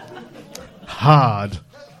 Oh. Hard.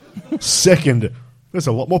 Second, there's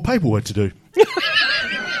a lot more paperwork to do.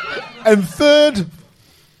 And third,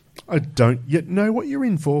 I don't yet know what you're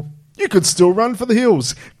in for. You could still run for the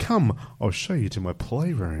hills. Come, I'll show you to my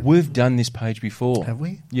playroom. We've done this page before. Have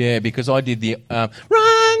we? Yeah, because I did the Run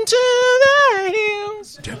to the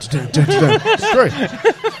Hills. It's true.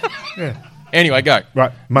 Yeah. Anyway, go.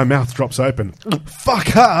 Right, my mouth drops open. Fuck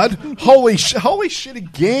hard. Holy shit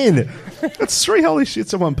again. That's 3 holy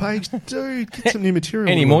shits on one page. Dude, get some new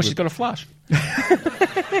material. Anymore, she's got a flush.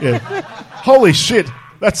 Yeah. Holy shit.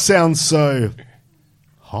 That sounds so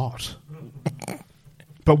hot.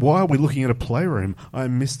 But why are we looking at a playroom?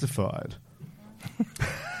 I'm mystified.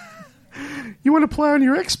 You want to play on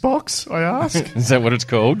your Xbox? I ask. Is that what it's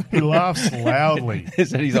called? He laughs loudly.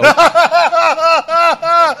 Is that his old...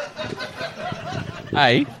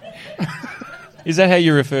 Hey, is that how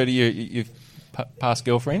you refer to your past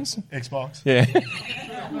girlfriends? Xbox. Yeah.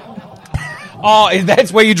 Oh,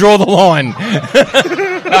 that's where you draw the line.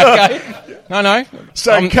 Okay. No.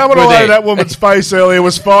 So coming all over that woman's face earlier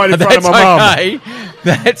was fine in front of my mum.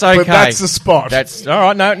 That's okay. But that's the spot. That's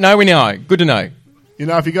all right. No, we know. Good to know. You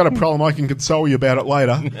know, if you got a problem, I can console you about it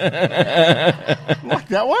later. Like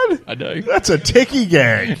that one? I do. That's a techie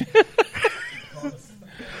gag.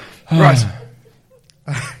 Right.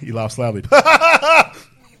 He laughs loudly.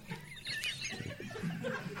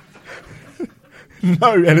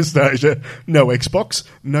 No Anastasia, no Xbox,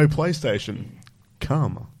 no PlayStation.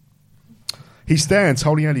 Come. He stands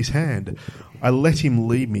holding out his hand. I let him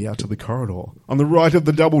lead me out to the corridor. On the right of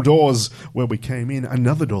the double doors where we came in,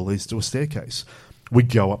 another door leads to a staircase. We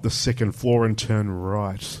go up the second floor and turn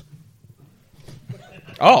right.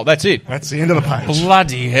 Oh, that's it. That's the end of the page.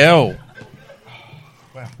 Bloody hell.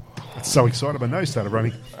 Wow. That's so excited. My nose started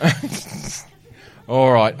running.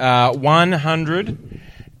 All right.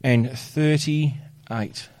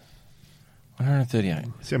 138. 138.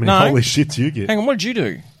 See how many holy shits you get. Hang on, what did you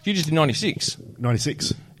do? You just did 96.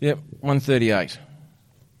 96. Yep, 138.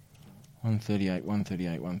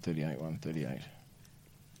 138.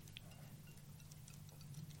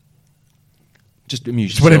 Just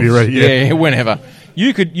amuse yourself. Whenever you're ready, yeah, whenever.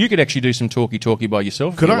 You could actually do some talky by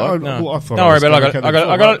yourself. Could I? Like. No. Well, I thought Don't worry about it.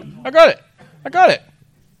 I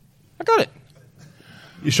got it.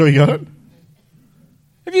 You sure you got it?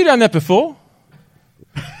 Have you done that before?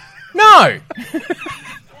 No.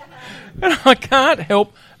 And I can't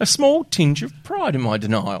help a small tinge of pride in my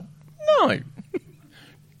denial. No.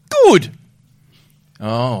 Good.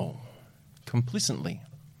 Oh, complacently.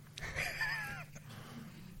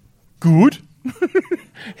 Good.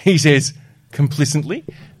 He says complacently,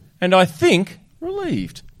 and I think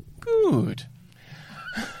relieved. Good.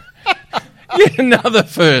 Yet another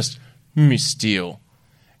first, Miss Steele.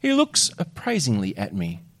 He looks appraisingly at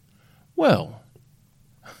me. Well,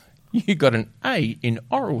 you got an A in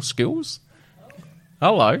oral skills.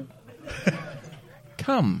 Hello.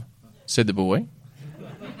 Come, said the boy.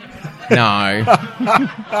 No.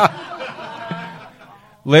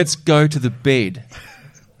 Let's go to the bed.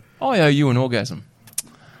 I owe you an orgasm.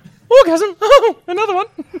 Orgasm? Oh, another one.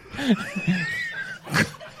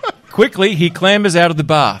 Quickly, he clambers out of the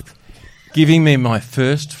bath, giving me my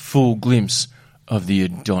first full glimpse of the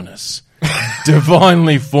Adonis,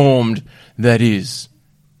 divinely formed, that is,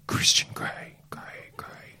 Christian Grey.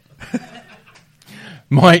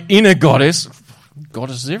 My inner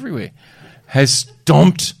goddesses everywhere, has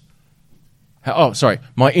stomped. Oh, sorry.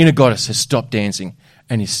 My inner goddess has stopped dancing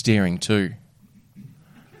and is staring too.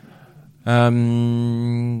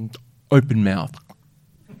 Open mouth,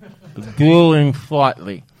 glowing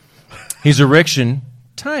slightly. His erection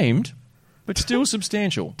tamed, but still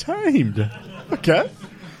substantial. Tamed. Okay.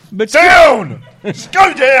 But Down! Just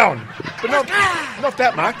go down! But not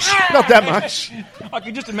that much. Not that much. I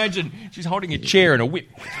can just imagine she's holding a chair and a whip.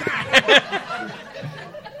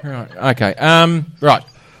 Right. Okay. Right.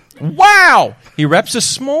 Wow! He wraps a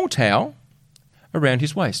small towel around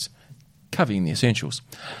his waist, covering the essentials,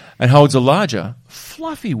 and holds a larger,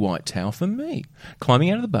 fluffy white towel for me.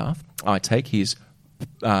 Climbing out of the bath, I take his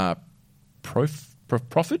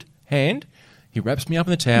proffered hand. He wraps me up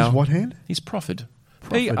in the towel. His what hand? His proffered.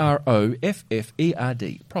 Profferd.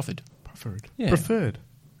 Proffered. Preferred. Yeah. Preferred.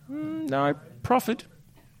 No, proffered.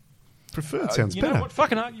 Preferred sounds You better. know what?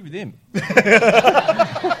 Fucking argue with them.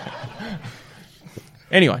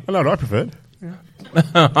 Anyway. I know what I preferred.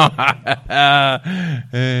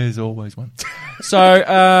 There's always one. So,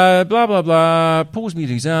 blah, blah, blah, pulls me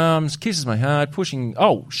to his arms, kisses my heart, pushing...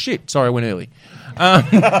 Oh, shit. Sorry, I went early.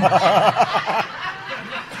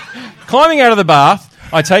 Climbing out of the bath,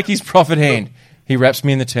 I take his proffered hand. He wraps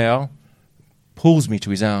me in the towel, pulls me to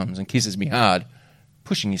his arms and kisses me hard,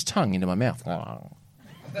 pushing his tongue into my mouth.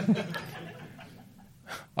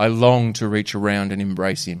 I long to reach around and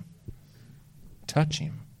embrace him. Touch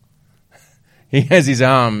him. He has his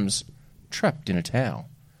arms trapped in a towel.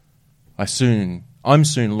 I'm soon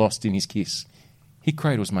lost in his kiss. He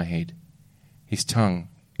cradles my head, his tongue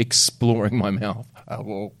exploring my mouth.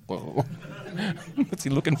 What's he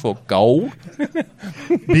looking for? Gold?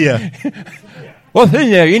 Beer. What's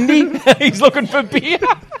in there, Indy? He's looking for beer.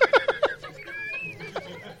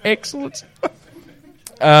 Excellent.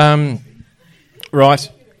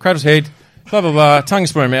 Right. Cradles head, blah, blah, blah, tongue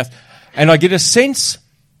exploring mouth. And I get a sense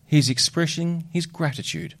he's expressing his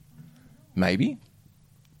gratitude. Maybe.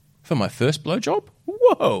 For my first blowjob?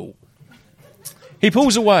 Whoa. He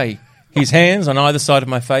pulls away, his hands on either side of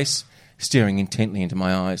my face, staring intently into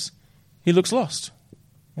my eyes. He looks lost.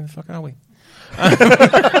 Where the fuck are we?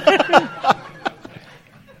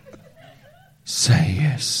 Say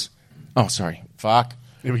yes. Oh, sorry. Fuck.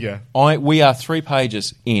 Here we go. We are 3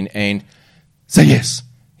 pages in, and say yes,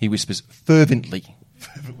 he whispers fervently.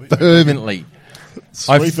 Fervently.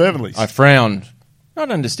 Fervently. I frowned,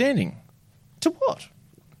 not understanding. To what?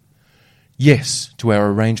 Yes, to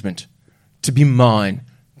our arrangement. To be mine.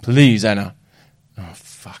 Please, Anna. Oh,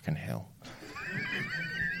 fucking hell.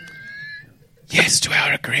 Yes, to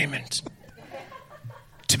our agreement.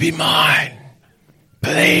 To be mine.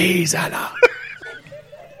 Please, Anna.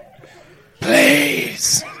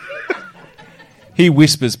 Please. He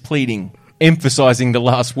whispers, pleading, emphasizing the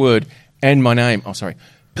last word and my name. Oh, sorry.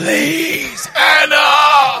 Please,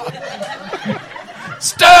 Anna!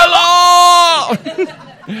 Stella!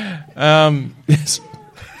 Yes.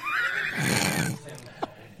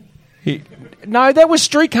 No, that was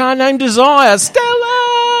Streetcar Named Desire.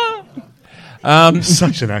 Stella!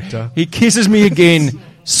 Such an actor. He kisses me again,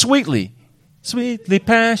 sweetly,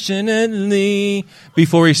 passionately,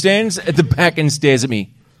 before he stands at the back and stares at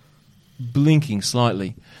me, blinking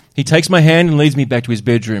slightly. He takes my hand and leads me back to his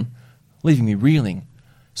bedroom, leaving me reeling.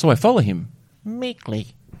 So I follow him, meekly.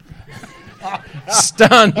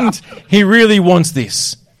 Stunned, he really wants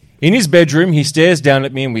this. In his bedroom, he stares down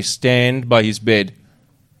at me and we stand by his bed.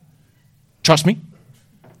 Trust me?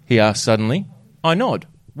 He asks suddenly. I nod,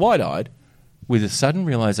 wide-eyed, with a sudden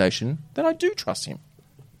realization that I do trust him.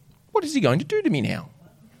 What is he going to do to me now?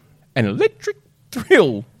 An electric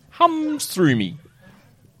thrill hums through me.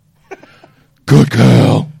 Good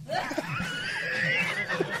girl.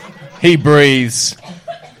 He breathes,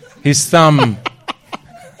 his thumb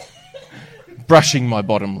brushing my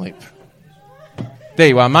bottom lip. There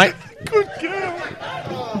you are, mate. Good girl.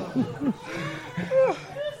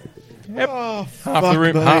 Yep. Oh,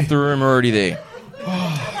 Half the room already there.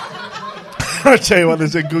 I tell you what,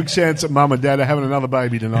 there's a good chance that Mum and Dad are having another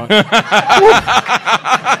baby tonight.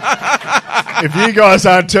 If you guys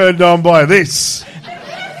aren't turned on by this.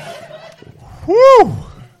 Woo!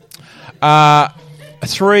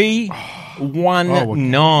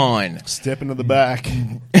 319. Step into the back.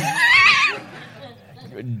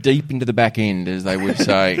 Deep into the back end, as they would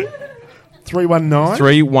say. 319.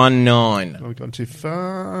 319. We've gone too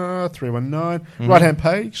far. 319. Right-hand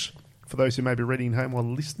page. For those who may be reading home while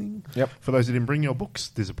listening. Yep. For those who didn't bring your books,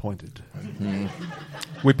 disappointed.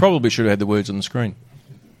 We probably should have had the words on the screen.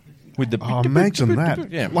 With the imagine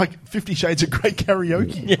that. Yeah. Like 50 Shades of Grey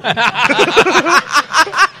karaoke.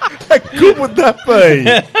 How good would that be?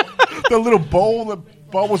 The little bowl that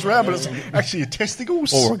bubbles around, but it's actually your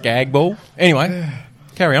testicles. Or a gag ball. Anyway,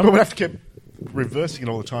 carry on. But we'd have to keep reversing it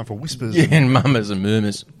all the time for whispers. Yeah, and mummers and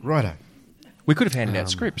murmurs. Righto. We could have handed out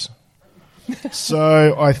scripts.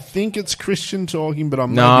 So I think it's Christian talking, but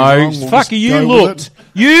I'm No, maybe wrong. We'll fucker, just you go with looked. it.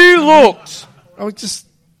 You looked. I was just...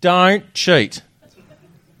 Don't cheat.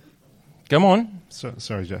 Come on.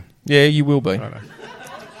 Sorry, Joe. Yeah, you will be. Righto.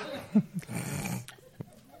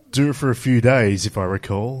 Do it for a few days, if I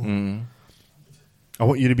recall. I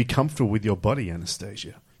want you to be comfortable with your body,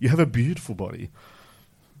 Anastasia. You have a beautiful body.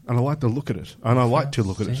 And I like to look at it. And I like to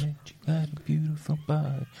look at it. You got a beautiful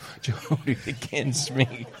body. Hold it against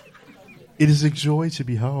me. It is a joy to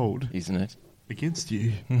behold. Isn't it? Against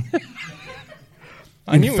you.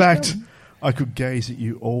 I In knew it was fact, coming. I could gaze at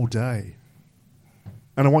you all day.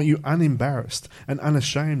 And I want you unembarrassed and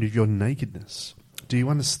unashamed of your nakedness. Do you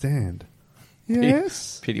understand?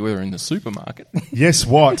 Yes. Pity we were in the supermarket. Yes,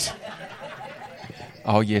 what?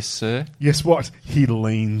 Oh, yes, sir. Yes, what? He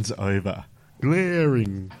leans over,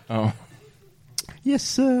 glaring. Oh, Yes,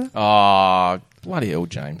 sir. oh bloody hell,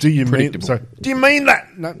 James. Do you mean? Predictable. Sorry. Do you mean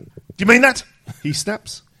that? No. Do you mean that? He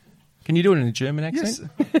snaps. Can you do it in a German Yes.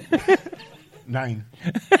 accent? Nein.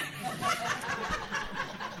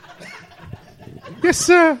 Yes,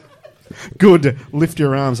 sir. Good. Lift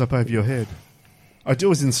your arms up over your head. I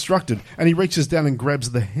do as instructed, and he reaches down and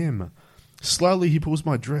grabs the hem. Slowly, he pulls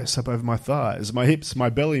my dress up over my thighs, my hips, my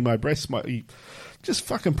belly, my breasts, just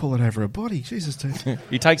fucking pull it over her body. Jesus, dude.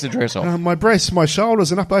 He takes the dress off. My breasts, my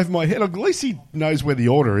shoulders, and up over my head. At least he knows where the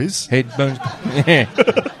order is. Head, bones. Yeah.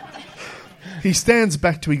 He stands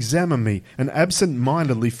back to examine me and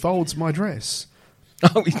absent-mindedly folds my dress.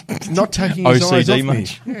 Oh, Not taking his eyes OCD off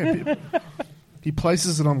much. me. Yeah, he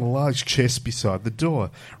places it on the large chest beside the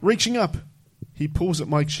door. Reaching up, he pulls at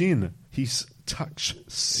my chin, his touch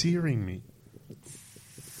searing me.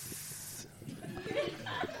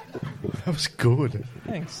 That was good.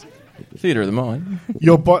 Thanks. Theatre of the mind.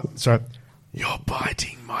 You're biting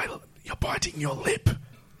your lip.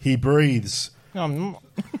 He breathes.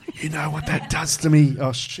 You know what that does to me.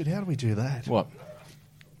 Oh shit! How do we do that? What?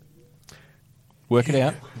 Work it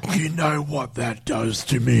out. You know what that does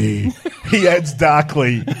to me. He adds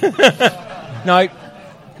darkly. No.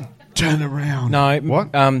 Turn around. No.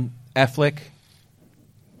 What? Affleck,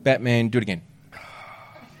 Batman, do it again.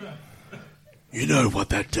 You know what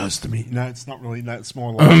that does to me. No, it's not really. No, it's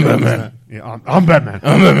more like... I'm Batman. Yeah, I'm Batman.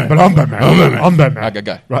 I'm Batman. But I'm Batman. I'm Batman. Okay,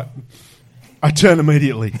 go. Right. I turn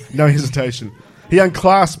immediately. No hesitation. He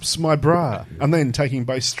unclasps my bra, and then, taking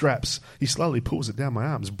both straps, he slowly pulls it down my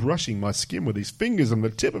arms, brushing my skin with his fingers and the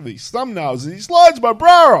tip of his thumbnails as he slides my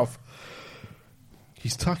bra off.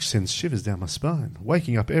 His touch sends shivers down my spine,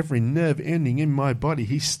 waking up every nerve ending in my body.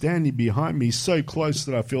 He's standing behind me so close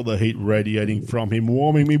that I feel the heat radiating from him,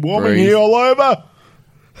 warming me Breathe. all over.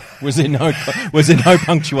 Was there no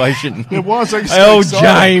punctuation? It was. I Oh,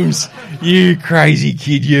 James, you crazy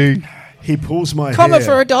kid, you. He pulls my Comma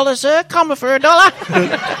hair. for $1, sir. Comma for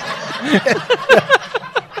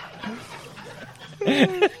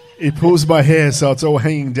 $1. He pulls my hair so it's all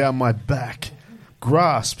hanging down my back,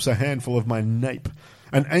 grasps a handful of my nape,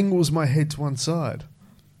 and angles my head to one side.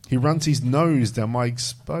 He runs his nose down my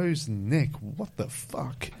exposed neck. What the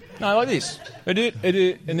fuck? No, like this. And then...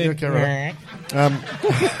 Okay, right.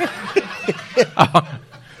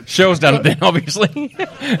 Cheryl's done it then, obviously.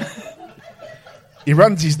 He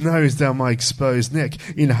runs his nose down my exposed neck,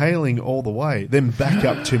 inhaling all the way, then back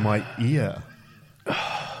up to my ear.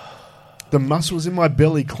 The muscles in my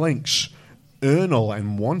belly clench, urnal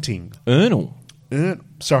and wanting. Ernal.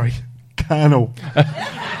 Sorry, carnal.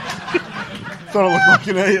 Thought I looked like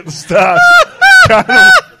an E at the start.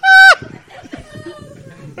 Carnal.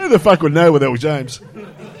 Who the fuck would know without James?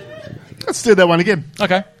 Let's do that one again.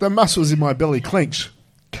 Okay. The muscles in my belly clench,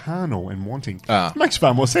 carnal and wanting. Ah. Makes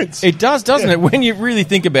far more sense. It does, doesn't it? When you really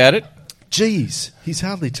think about it. Jeez, he's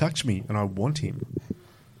hardly touched me, and I want him.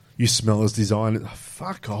 You smell as design.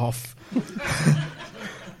 Fuck off.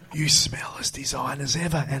 You smell as design as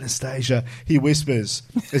ever, Anastasia. He whispers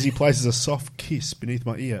as he places a soft kiss beneath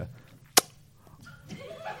my ear.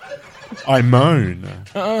 I moan.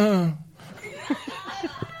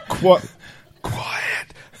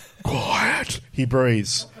 Quiet. He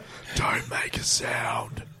breathes. Don't make a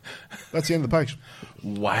sound. That's the end of the page.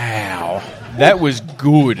 Wow. That was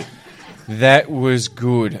good. That was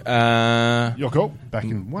good. Your call. Back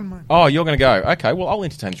in 1 moment. Oh, you're going to go. Okay, well, I'll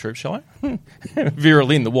entertain the troops, shall I? Vera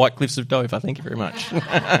Lynn, the White Cliffs of Dover. Thank you very much.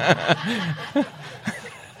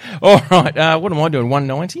 All right, what am I doing?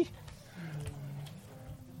 190?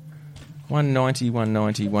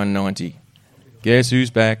 190. Guess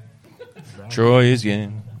who's back? Troy is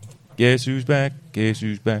again. Guess who's back? Guess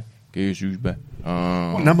who's back? Guess who's back?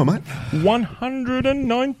 What number, mate?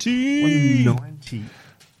 190. 190.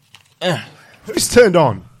 Who's turned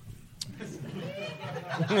on?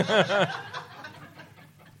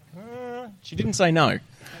 She didn't say no.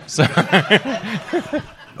 So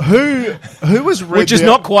Who has read which is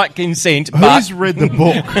not quite consent, but... Who's read the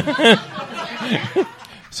book?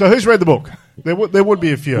 So who's read the book? There would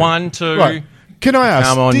be a few. 1, 2... Right. Can I ask,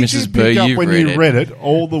 Come on, did Mrs. you B, pick up you've when read you it. read it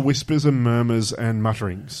all the whispers and murmurs and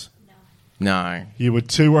mutterings? No. You were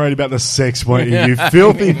too worried about the sex, weren't you? You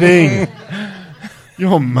filthy thing.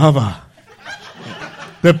 Your mother.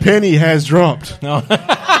 The penny has dropped. No. Her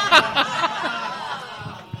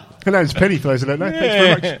name's Penny, for those who don't know.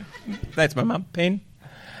 Thanks very much. That's my mum, Pen.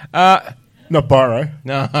 Not Borrow.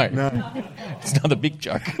 No. No. It's another big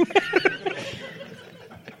joke.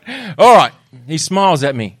 All right. He smiles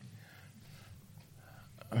at me.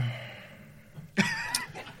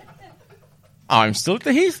 I'm still at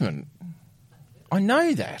the Heathman. I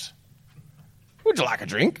know that. Would you like a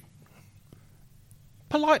drink?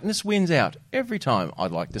 Politeness wins out every time,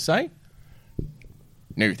 I'd like to say.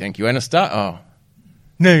 No, thank you, Anastasia. Oh.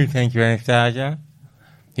 No, thank you, Anastasia.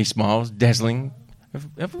 He smiles, dazzling.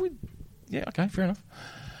 Have we? Yeah, okay, fair enough.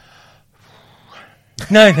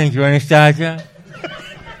 No, thank you, Anastasia.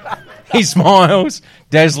 He smiles,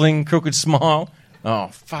 dazzling, crooked smile. Oh,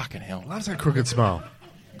 fucking hell. Loves that crooked smile.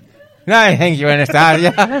 No, thank you,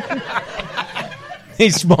 Anastasia. He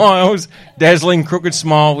smiles, dazzling, crooked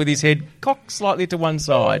smile with his head cocked slightly to one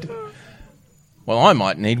side. Well, I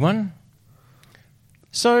might need one.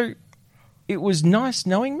 So, it was nice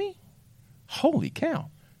knowing me? Holy cow.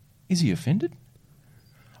 Is he offended?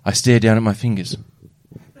 I stare down at my fingers.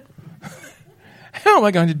 How am I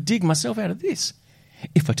going to dig myself out of this?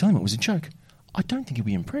 If I tell him it was a joke, I don't think he'll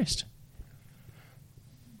be impressed.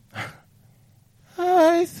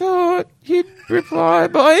 I thought you'd reply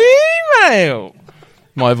by email.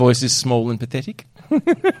 My voice is small and pathetic. Are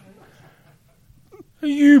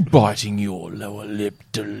you biting your lower lip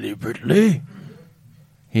deliberately?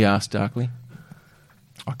 He asked darkly.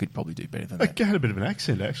 I could probably do better than that. It had a bit of an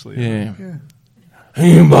accent, actually. Yeah. Are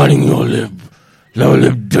you biting your lip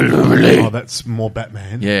Oh, that's more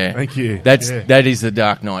Batman. Yeah. Thank you. That is the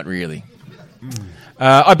Dark Knight, really.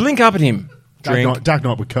 I blink up at him. Drink. Dark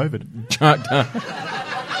Knight with COVID.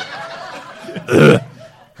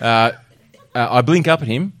 I blink up at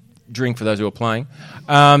him. Drink for those who are playing.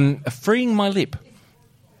 Freeing my lip.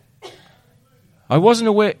 I wasn't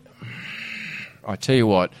aware. I tell you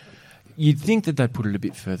what, you'd think that they'd put it a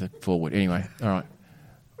bit further forward. Anyway, all right.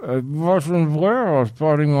 I wasn't aware I was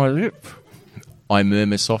biting my lip. I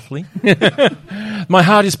murmur softly. My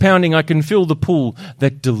heart is pounding. I can feel the pull.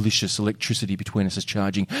 That delicious electricity between us is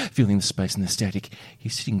charging, feeling the space and the static.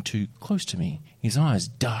 He's sitting too close to me. His eyes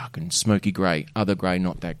dark and smoky grey. Other grey,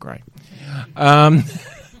 not that grey.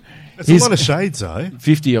 There's a lot of shades, though.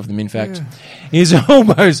 50 of them, in fact. Yeah. His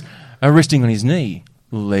elbows are resting on his knee,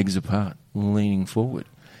 legs apart, leaning forward.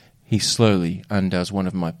 He slowly undoes one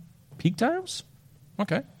of my pigtails.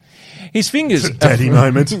 Okay. His fingers... It's a daddy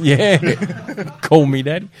moment. Yeah. Call me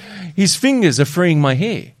daddy. His fingers are freeing my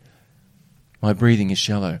hair. My breathing is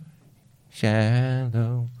shallow.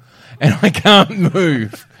 Shallow. And I can't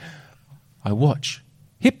move. I watch,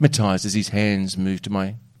 hypnotised as his hands move to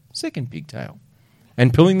my second pigtail.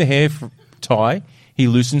 And pulling the hair tie, he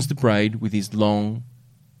loosens the braid with his long,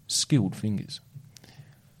 skilled fingers.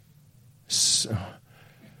 So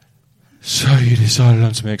you decided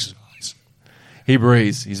on some exercise. He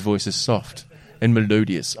breathes. His voice is soft and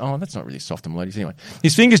melodious. Oh, that's not really soft and melodious anyway.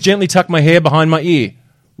 His fingers gently tuck my hair behind my ear.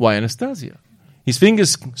 Why, Anastasia? His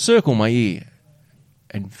fingers circle my ear.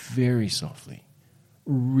 And very softly,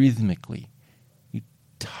 rhythmically, he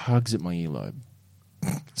tugs at my earlobe.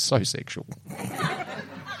 So sexual.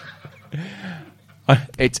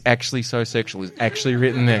 It's actually so sexual. It's actually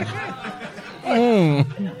written there.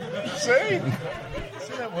 See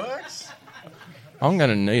that works? I'm going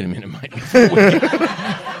to need a minute, mate.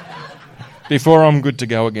 Before I'm good to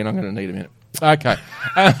go again, I'm going to need a minute. Okay.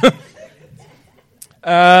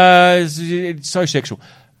 It's so sexual.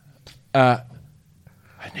 I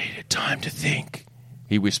needed time to think,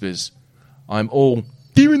 he whispers. I'm all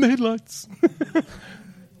deer in the headlights.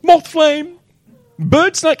 Moth flame.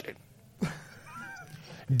 Bird snake.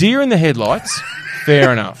 Deer in the headlights.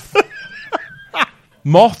 Fair enough.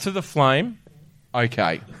 Moth to the flame.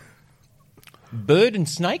 Okay. Bird and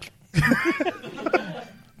snake?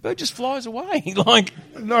 Bird just flies away. Like,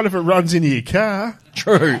 not if it runs into your car.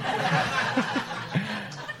 True.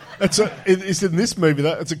 It's in this movie.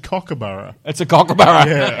 It's a kookaburra. It's a kookaburra.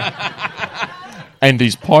 Yeah. And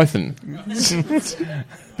he's python.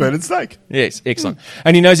 Bird and snake. Yes, excellent.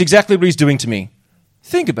 And he knows exactly what he's doing to me.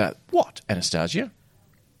 Think about what, Anastasia?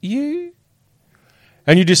 You?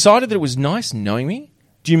 And you decided that it was nice knowing me?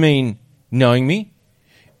 Do you mean knowing me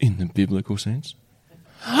in the biblical sense?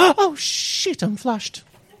 Oh, shit, I'm flushed.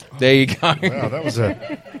 There you go. Wow, that was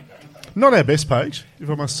not our best page, if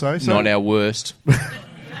I must say so. Not our worst.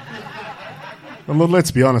 Well,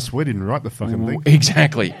 let's be honest, we didn't write the fucking thing.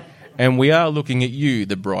 Exactly. And we are looking at you,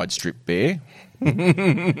 the bride strip bear. We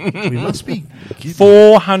must be...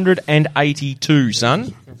 482,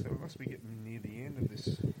 son. We must be getting near the end of this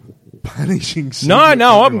punishing segment.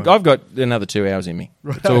 No, I've got another 2 hours in me.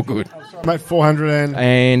 Right. It's all good. Mate,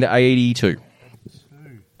 482.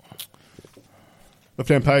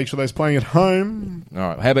 Left-hand page for those playing at home. All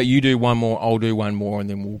right, how about you do one more, I'll do one more, and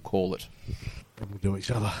then we'll call it. We'll do each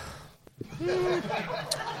other.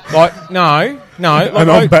 Like, no. Like,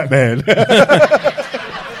 and I'm Batman.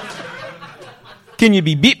 Can you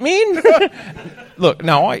be Bitman? Look,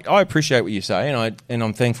 no, I appreciate what you say, and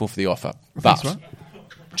I'm thankful for the offer. Thanks, but mate.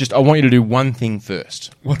 just I want you to do one thing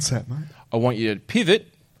first. What's that, mate? I want you to pivot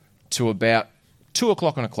to about 2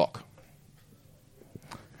 o'clock on a clock.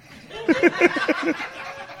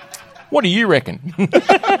 What do you reckon?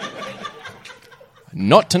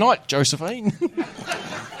 Not tonight, Josephine.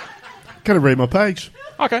 Gotta read my page.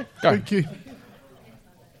 Okay, go. Thank you.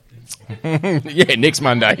 Yeah, next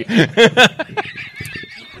Monday.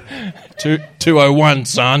 2:01,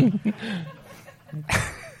 son.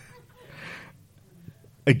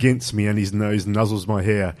 Against me, and his nose nuzzles my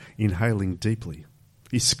hair, inhaling deeply.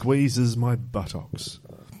 He squeezes my buttocks.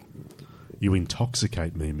 You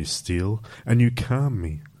intoxicate me, Miss Steele, and you calm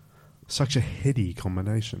me. Such a heady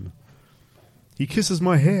combination. He kisses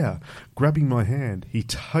my hair, grabbing my hand. He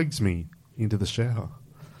tugs me into the shower.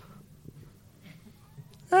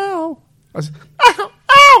 Ow! Ow!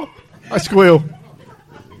 Ow! I squeal.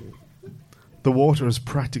 The water is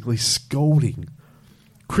practically scalding.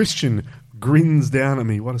 Christian grins down at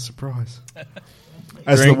me. What a surprise.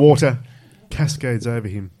 As the water cascades over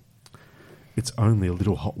him. It's only a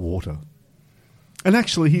little hot water. And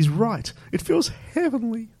actually, he's right. It feels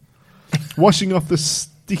heavenly. Washing off the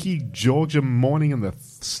sticky Georgia morning and the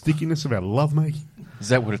stickiness of our lovemaking. Is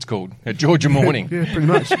that what it's called? A Georgia morning. Yeah, pretty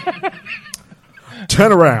much.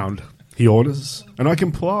 Turn around, he orders, and I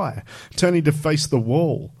comply, turning to face the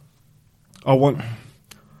wall. I want to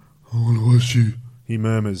wash you, he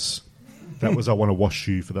murmurs. That was I want to wash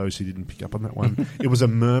you, for those who didn't pick up on that one. It was a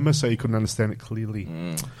murmur, so you couldn't understand it clearly.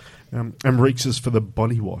 And reaches for the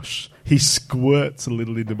body wash. He squirts a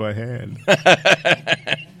little into my hand.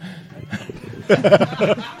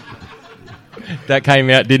 That came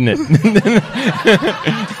out, didn't it?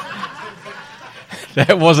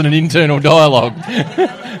 That wasn't an internal dialogue.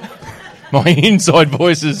 My inside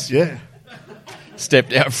voices Yeah.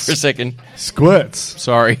 stepped out for a second. Squirts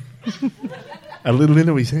Sorry. a little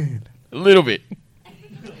into his hand. A little bit.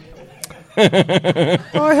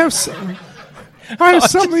 I have something else.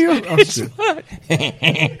 Oh, shit.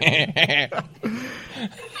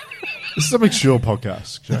 This is a Make Sure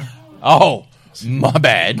podcast, Joe. Oh, my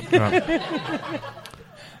bad.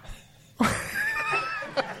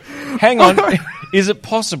 Hang on. Is it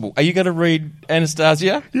possible? Are you going to read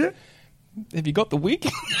Anastasia? Yeah. Have you got the wig?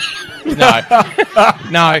 No.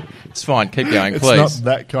 No, it's fine. Keep going, It's please. not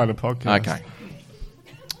that kind of podcast. Okay.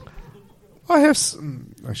 I have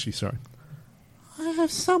actually, sorry. I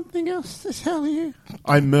have something else to tell you.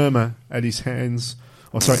 I murmur at his hands,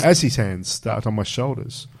 as his hands start on my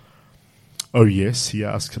shoulders. Oh, yes, he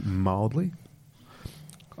asked mildly.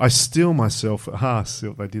 I still myself, see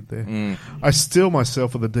what they did there. I still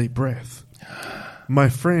myself with a deep breath. My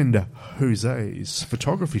friend Jose's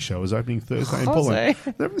photography show is opening Thursday in Portland.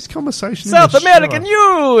 Jose. They're having this conversation South in the American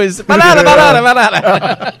shower. news. Banana, banana,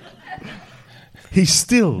 banana. He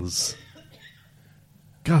stills.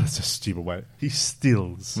 God, it's a stupid way. He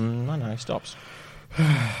stills. I know, stops.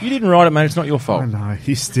 You didn't write it, mate. It's not your I fault. know.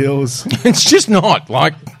 He stills. It's just not.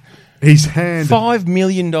 Like, His hand. $5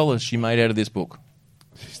 million she made out of this book.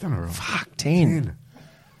 She's done it right. Fuck, 10.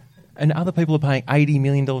 And other people are paying $80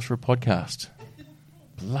 million for a podcast.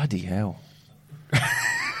 Bloody hell.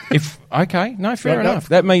 Okay, no, fair No. enough.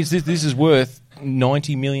 That means this is worth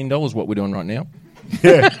 $90 million, what we're doing right now.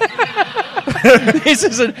 Yeah. This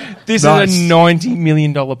is a Nice. $90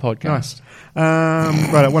 million podcast.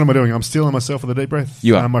 Nice. Right, what am I doing? I'm stealing myself with a deep breath.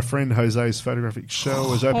 You are. My friend Jose's photographic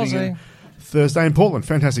show is opening Jose. in Thursday in Portland.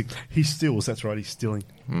 Fantastic. He stills. That's right. He's stilling.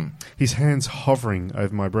 His hands hovering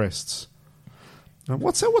over my breasts.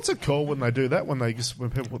 What's it called when they do that? When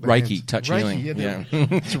people put their Reiki, hands... touch Reiki, healing. Yeah.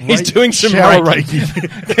 It's He's doing some shower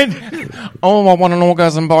Reiki. Oh, I want an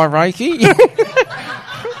orgasm by Reiki.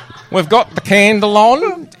 We've got the candle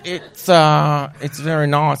on. It's very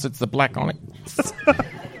nice. It's the black on it.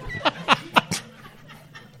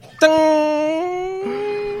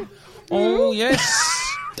 Ding. Oh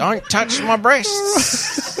yes. Don't touch my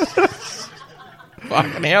breasts.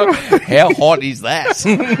 Fucking hell. How hot is that?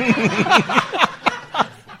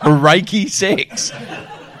 Reiki sex.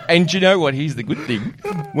 And you know what? Here's the good thing.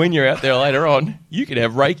 When you're out there later on, you can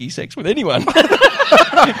have Reiki sex with anyone.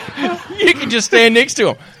 You can just stand next to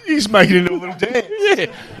him. He's making it into a little dance. Yeah.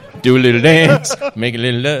 Do a little dance. Make a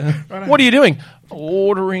little love. What are you doing?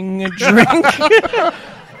 Ordering a drink.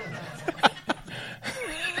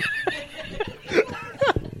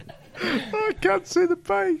 I can't see the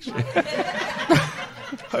page.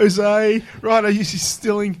 Jose, right, he's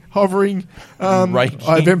stilling, hovering. Reiki.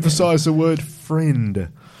 I've emphasised the word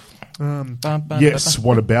friend. Yes,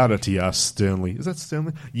 what about it? He asked sternly. Is that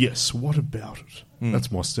sternly? Yes, what about it?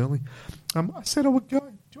 That's more sternly. I said I would go. Do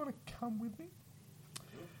you want to come with me?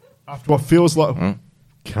 After what feels like...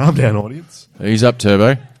 Calm down, audience. He's up,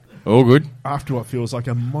 Turbo. All good. After what feels like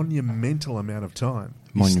a monumental amount of time,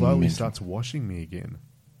 he slowly Monumental. starts washing me again.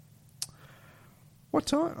 What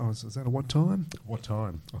time? Oh, is that a what time? What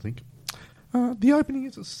time, I think. The opening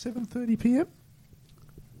is at 7:30 p.m.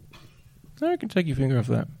 I can take your finger off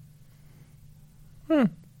that.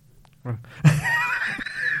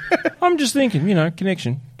 I'm just thinking,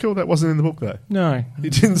 connection. Cool, that wasn't in the book, though. No.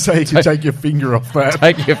 It didn't say you could take your finger off that.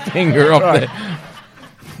 Take your finger off Right. that.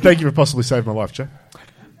 Thank you for possibly saving my life, Joe.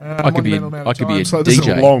 I could be a So this is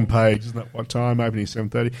a DJ. long page, isn't it? What time? Opening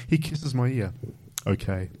 7:30. He kisses my ear.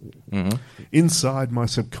 Okay. Mm-hmm. Inside, my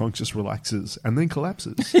subconscious relaxes and then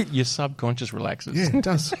collapses. Your subconscious relaxes. Yeah, it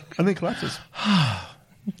does. And then collapses.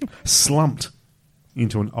 Slumped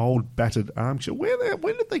into an old battered armchair. When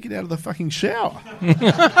did they get out of the fucking shower?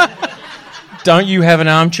 Don't you have an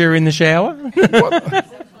armchair in the shower?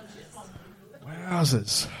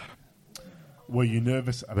 Wowzers. Were you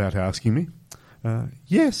nervous about asking me?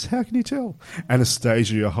 Yes, how can you tell?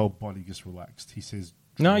 Anastasia, your whole body just relaxed. He says...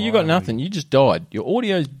 No, you got dryly. nothing. You just died. Your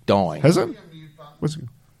audio's dying. Has it? What's it?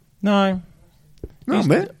 No. No,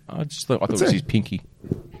 man. I thought it What's was that? his pinky.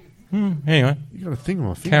 Anyway, You got a thing on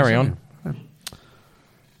my fingers. carry haven't on. you?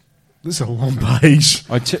 This is a long page.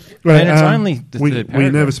 And it's Right, only the were third you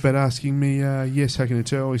paragraph. nervous about asking me? Yes, how can you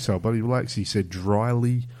tell? He said, buddy, relax. He said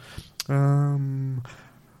dryly.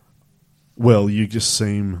 Well, you just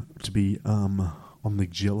seem to be on the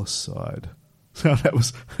jealous side. So that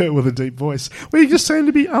was her with a deep voice. Well, you just seem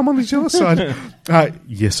to be on the jealous side.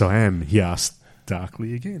 Yes, I am, he asked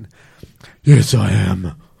darkly again. Yes, I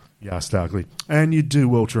am, he asked darkly. And you do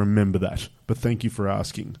well to remember that. But thank you for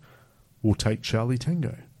asking. We'll take Charlie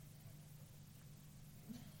Tango.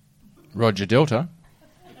 Roger Delta.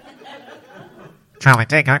 Charlie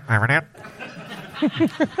Tango, over and out.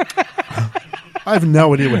 I have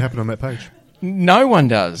no idea what happened on that page. No one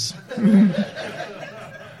does.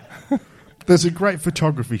 There's a great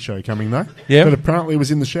photography show coming, though. Yep. That apparently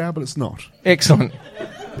was in the shower, but it's not. Excellent.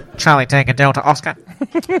 Charlie Tango Delta Oscar.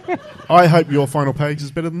 I hope your final page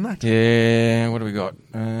is better than that. Yeah, what do we got?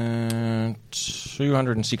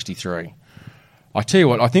 263. I tell you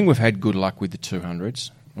what, I think we've had good luck with the 200s.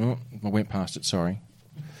 Oh, I went past it, sorry.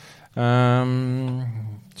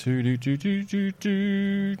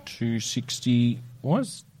 260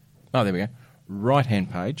 was? Oh, there we go.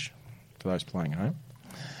 Right-hand page for those playing at home.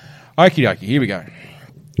 Okie dokie, here we go.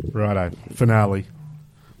 Righto. Finale.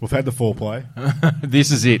 We've had the foreplay.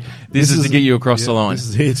 This is it. This is to get you across the line. This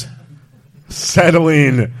is it. Saddle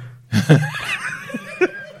in.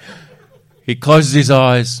 He closes his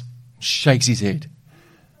eyes, shakes his head.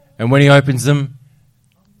 And when he opens them,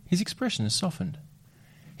 his expression is softened.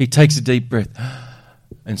 He takes a deep breath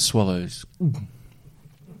and swallows.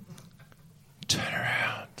 Turn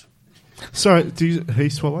around. So, he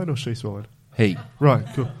swallowed or she swallowed? He. Right,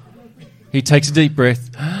 cool. He takes a deep breath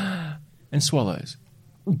and swallows.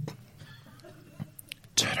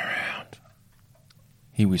 Turn around.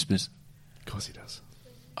 He whispers, Of course he does.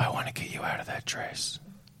 I want to get you out of that dress.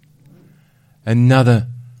 Another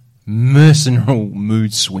mercenary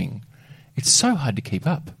mood swing. It's so hard to keep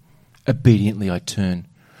up. Obediently I turn,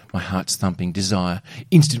 my heart's thumping, desire,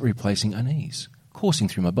 instant replacing unease, coursing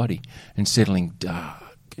through my body and settling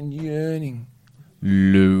dark and yearning.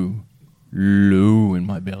 Low, low in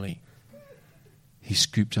my belly. He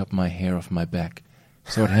scooped up my hair off my back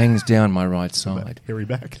so it hangs down my right side. Hairy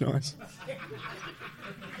back, nice.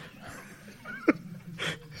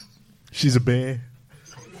 She's a bear.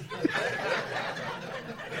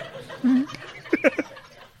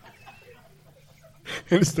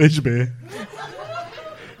 Anesthesia bear.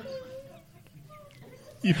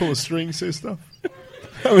 You pull a string, says stuff.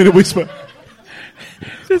 I mean, a whisper.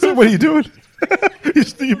 What are you doing?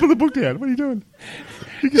 You put the book down. What are you doing?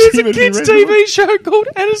 There's a kids' TV show called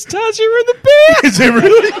Anastasia and the Bear. Is there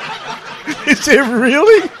really? Is there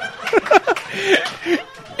really?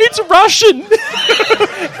 It's Russian. And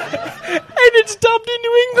it's dubbed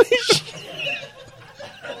into English.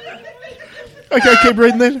 Okay, keep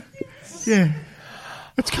reading then. Yeah.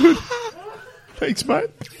 That's good. Thanks, mate.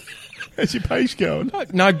 How's your page going?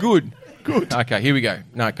 No, good. Good. Okay, here we go.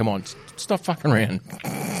 No, come on. Stop fucking around.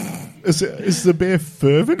 Is the bear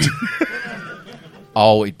fervent?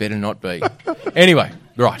 Oh, it better not be. Anyway,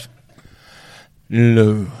 right.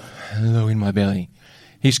 Low, low in my belly.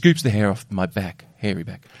 He scoops the hair off my back, hairy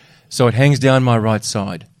back, so it hangs down my right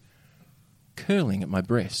side, curling at my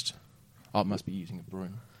breast. Oh, it must be using a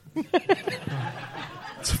broom.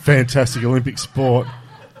 It's a fantastic Olympic sport.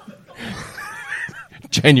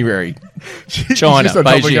 January, She's China, just on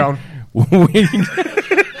top of Beijing. going, Winning.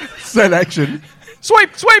 It's that action.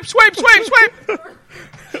 Sweep, sweep, sweep, sweep, sweep.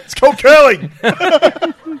 It's called curling.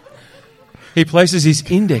 He places his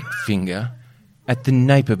index finger at the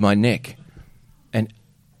nape of my neck and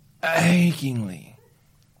achingly,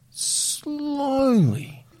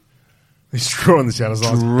 slowly He's drawing this out as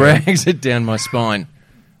eyes. drags it down my spine.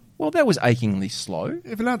 Well, that was achingly slow.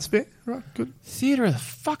 If an art's fair, right, good. Theatre of the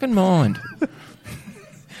fucking mind.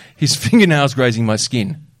 His fingernails grazing my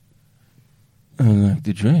skin. I like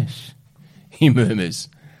the dress, he murmurs.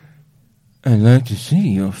 I'd like to see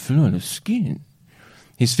your flawless skin.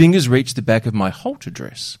 His fingers reach the back of my halter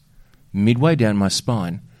dress, midway down my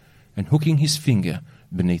spine, and hooking his finger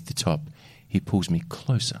beneath the top, he pulls me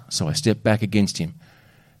closer, so I step back against him,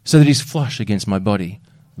 so that he's flush against my body.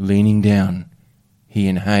 Leaning down, he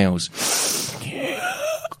inhales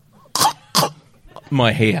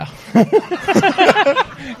my hair.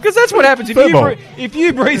 Because that's what happens. If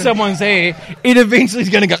you breathe someone's hair, it eventually is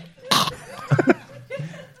going to go...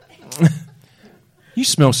 You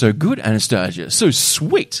smell so good, Anastasia. So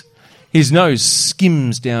sweet. His nose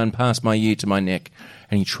skims down past my ear to my neck,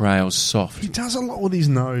 and he trails soft. He does a lot with his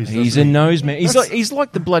nose. He's doesn't a he? nose man. He's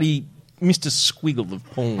like the bloody Mr. Squiggle of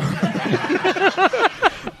porn.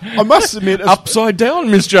 I must admit, Upside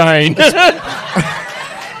down, Miss Jane.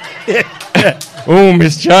 Oh,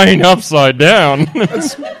 Miss Jane, upside down.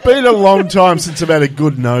 it's been a long time since I've had a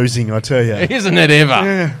good nosing, I tell you. Isn't it ever?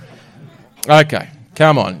 Yeah. Okay,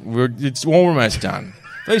 come on. It's almost done.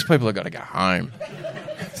 These people have got to go home.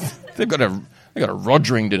 They've got a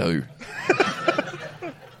Rogering to do.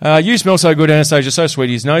 You smell so good, Anastasia, so sweet.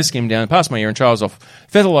 His nose skimmed down, past my ear and trails off.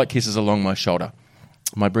 Feather-like kisses along my shoulder.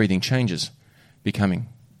 My breathing changes, becoming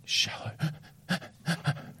shallow.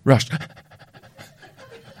 Rushed.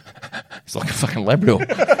 It's like a fucking Labrador.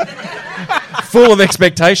 Full of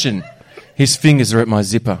expectation. His fingers are at my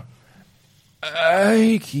zipper.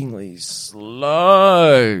 Achingly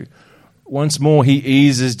slow. Once more he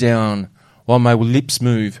eases down while my lips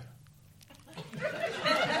move.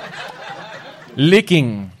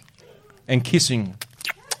 Licking and kissing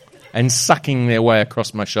and sucking their way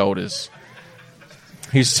across my shoulders.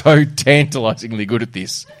 He's so tantalisingly good at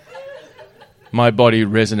this. My body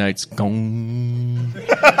resonates. Gong.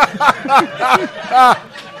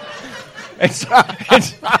 It's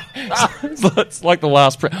like the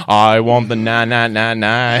last... I want the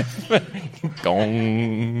na-na-na-na.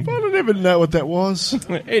 Gong. I don't even know what that was.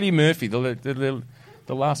 Eddie Murphy, the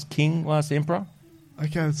last king, last emperor.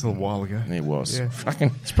 Okay, that's a little while ago. It was. Yeah.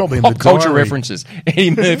 Fucking It's probably in pop the culture diary. references.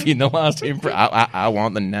 Eddie Murphy in the last emperor. I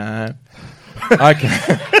want the na.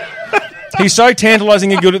 Okay. He's so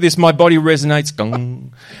tantalisingly good at this, my body resonates.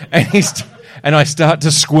 Gong. And I start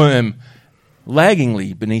to squirm,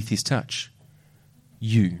 laggingly beneath his touch.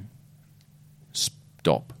 You.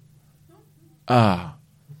 Stop.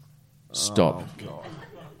 Stop.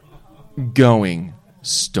 Going.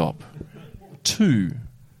 Stop. To.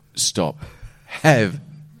 Stop. Have.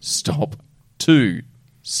 Stop. To.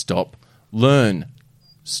 Stop. Learn.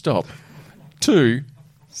 Stop. To.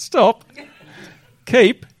 Stop.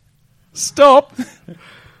 Keep. Stop.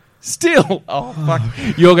 Still. Oh, fuck.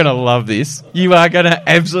 You're going to love this. You are going to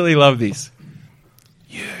absolutely love this.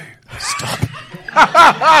 You. Stop.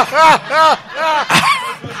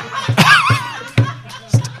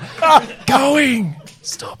 Stop. Going.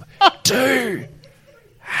 Stop. Do.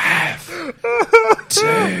 Have.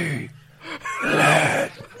 To. Learn.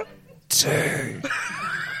 To.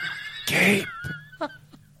 Keep.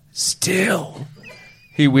 Still.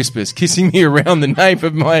 He whispers, kissing me around the nape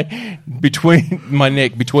of between my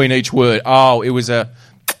neck, between each word. Oh, it was a...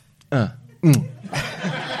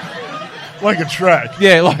 Like a track.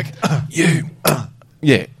 Yeah, like, you.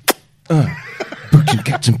 Yeah. Boots and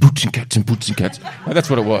cats and boots and cats and boots and cats. Oh, that's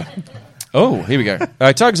what it was. Oh, here we go.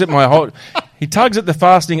 He tugs at he tugs at the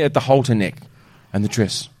fastening at the halter neck, and the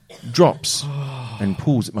dress drops and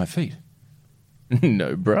pulls at my feet.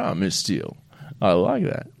 No bra, Miss Steele. I like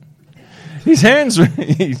that. His hands...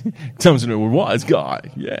 He comes into a wise guy,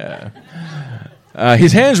 yeah.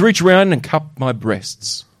 His hands reach around and cup my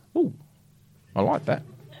breasts. Ooh, I like that.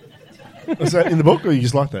 Is that in the book, or you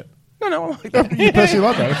just like that? No, I like that. You personally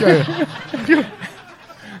like that? Okay.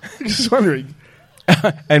 Just wondering.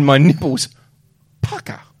 And my nipples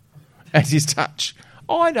pucker at his touch.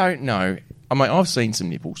 I don't know. I mean, I've seen some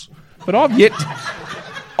nipples, but I've yet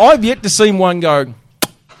to see one go...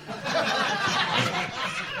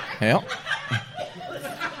 How?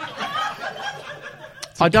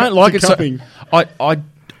 I don't like it. So, cupping.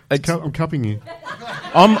 I'm cupping you.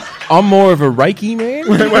 I'm more of a Reiki man.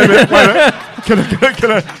 Wait a minute.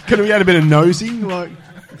 Can we add a bit of nosing? Like,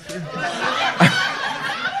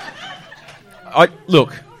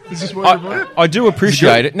 Look. is this what you're about? I do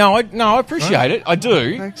appreciate it. No, I appreciate it. I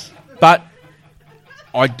do. Thanks. But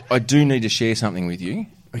I do need to share something with you.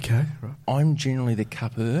 Okay, right. I'm generally the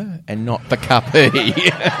cupper and not the cuppee.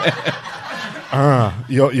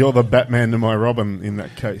 You're the Batman to my Robin in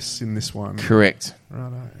that case, in this one. Correct.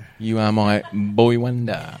 Righto. You are my boy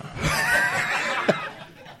wonder.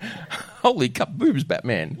 Holy cup boobs,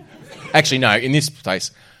 Batman. Actually, no, in this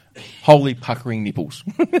case, holy puckering nipples.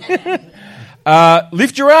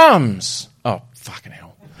 Lift your arms. Oh, fucking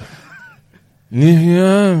hell. Lift your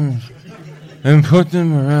arms and put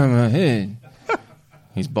them around my head.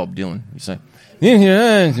 He's Bob Dylan. You say, lift your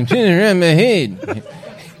arms and put them around my head.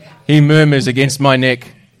 He murmurs against my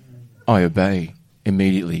neck. I obey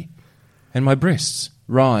immediately. And my breasts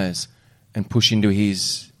rise and push into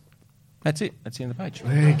his... That's it. That's the end of the page.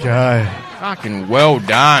 There you go. Fucking well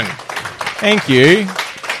done. Thank you.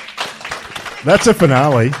 That's a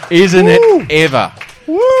finale. Isn't Woo! it ever?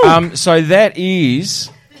 Woo! So that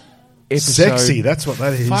is... episode... Sexy, that's what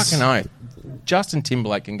that is. Fucking oath. Justin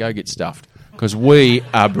Timberlake can go get stuffed because we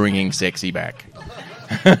are bringing sexy back.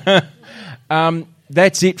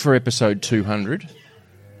 That's it for episode 200.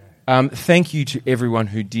 Thank you to everyone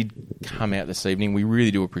who did come out this evening. We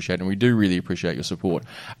really do appreciate it, and we do really appreciate your support.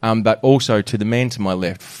 But also to the man to my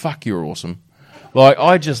left, fuck, you're awesome. Like,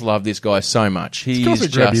 I just love this guy so much. He It's is got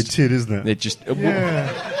to grab your just... tit, isn't it? They're just...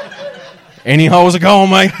 Yeah. Any holes a goal,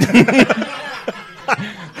 mate.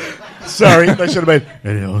 Sorry, they should have been.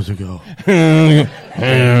 Any hours ago.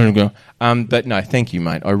 But no, thank you,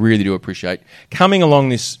 mate. I really do appreciate coming along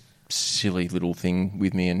this silly little thing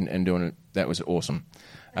with me and doing it. That was awesome.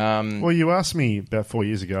 Well, you asked me about 4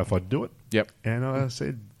 years ago if I'd do it. Yep. And I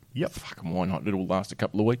said, yep. Fucking why not? It'll last a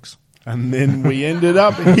couple of weeks. And then we ended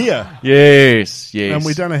up here. Yes, yes. And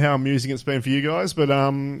we don't know how amusing it's been for you guys, but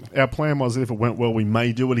our plan was that if it went well, we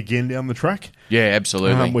may do it again down the track. Yeah,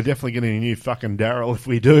 absolutely. We're definitely getting a new fucking Daryl if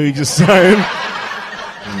we do, just saying.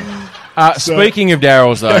 Speaking of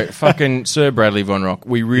Daryl's, though, fucking Sir Bradley Von Rock,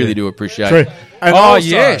 we really do appreciate True. it. And Oh, also,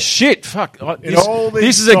 yeah, shit, fuck. all the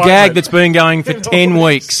This is a gag excitement- that's been going for in 10 all the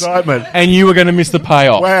weeks, excitement. and you were going to miss the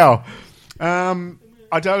payoff. Wow.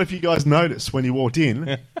 I don't know if you guys noticed when you walked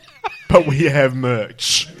in, but we have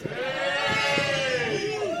merch.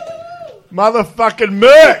 Motherfucking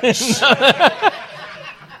merch!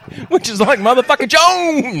 Which is like motherfucker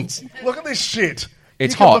Jones! Look at this shit.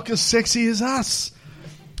 It's you can hot. look as sexy as us.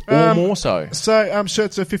 Or more so. So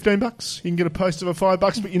shirts are $15. You can get a poster for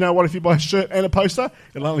 $5, but you know what? If you buy a shirt and a poster,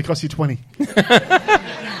 it'll only cost you $20.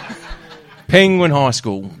 Penguin High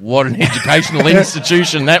School. What an educational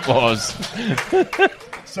institution that was.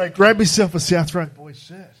 So grab yourself a South Road Boys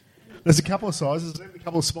shirt. There's a couple of sizes and a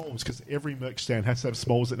couple of smalls because every merch stand has to have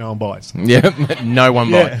smalls that no one buys. Yeah, no one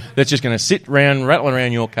Yeah. buy. That's just going to sit around, rattling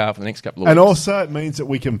around your car for the next couple of weeks. And also it means that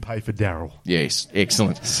we can pay for Daryl. Yes,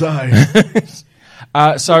 excellent. So,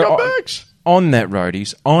 So got merch. on that,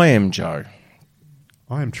 roadies, I am Joe,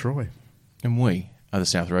 I am Troy. and we are the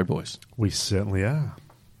South Road Boys. We certainly are.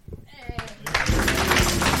 Hey.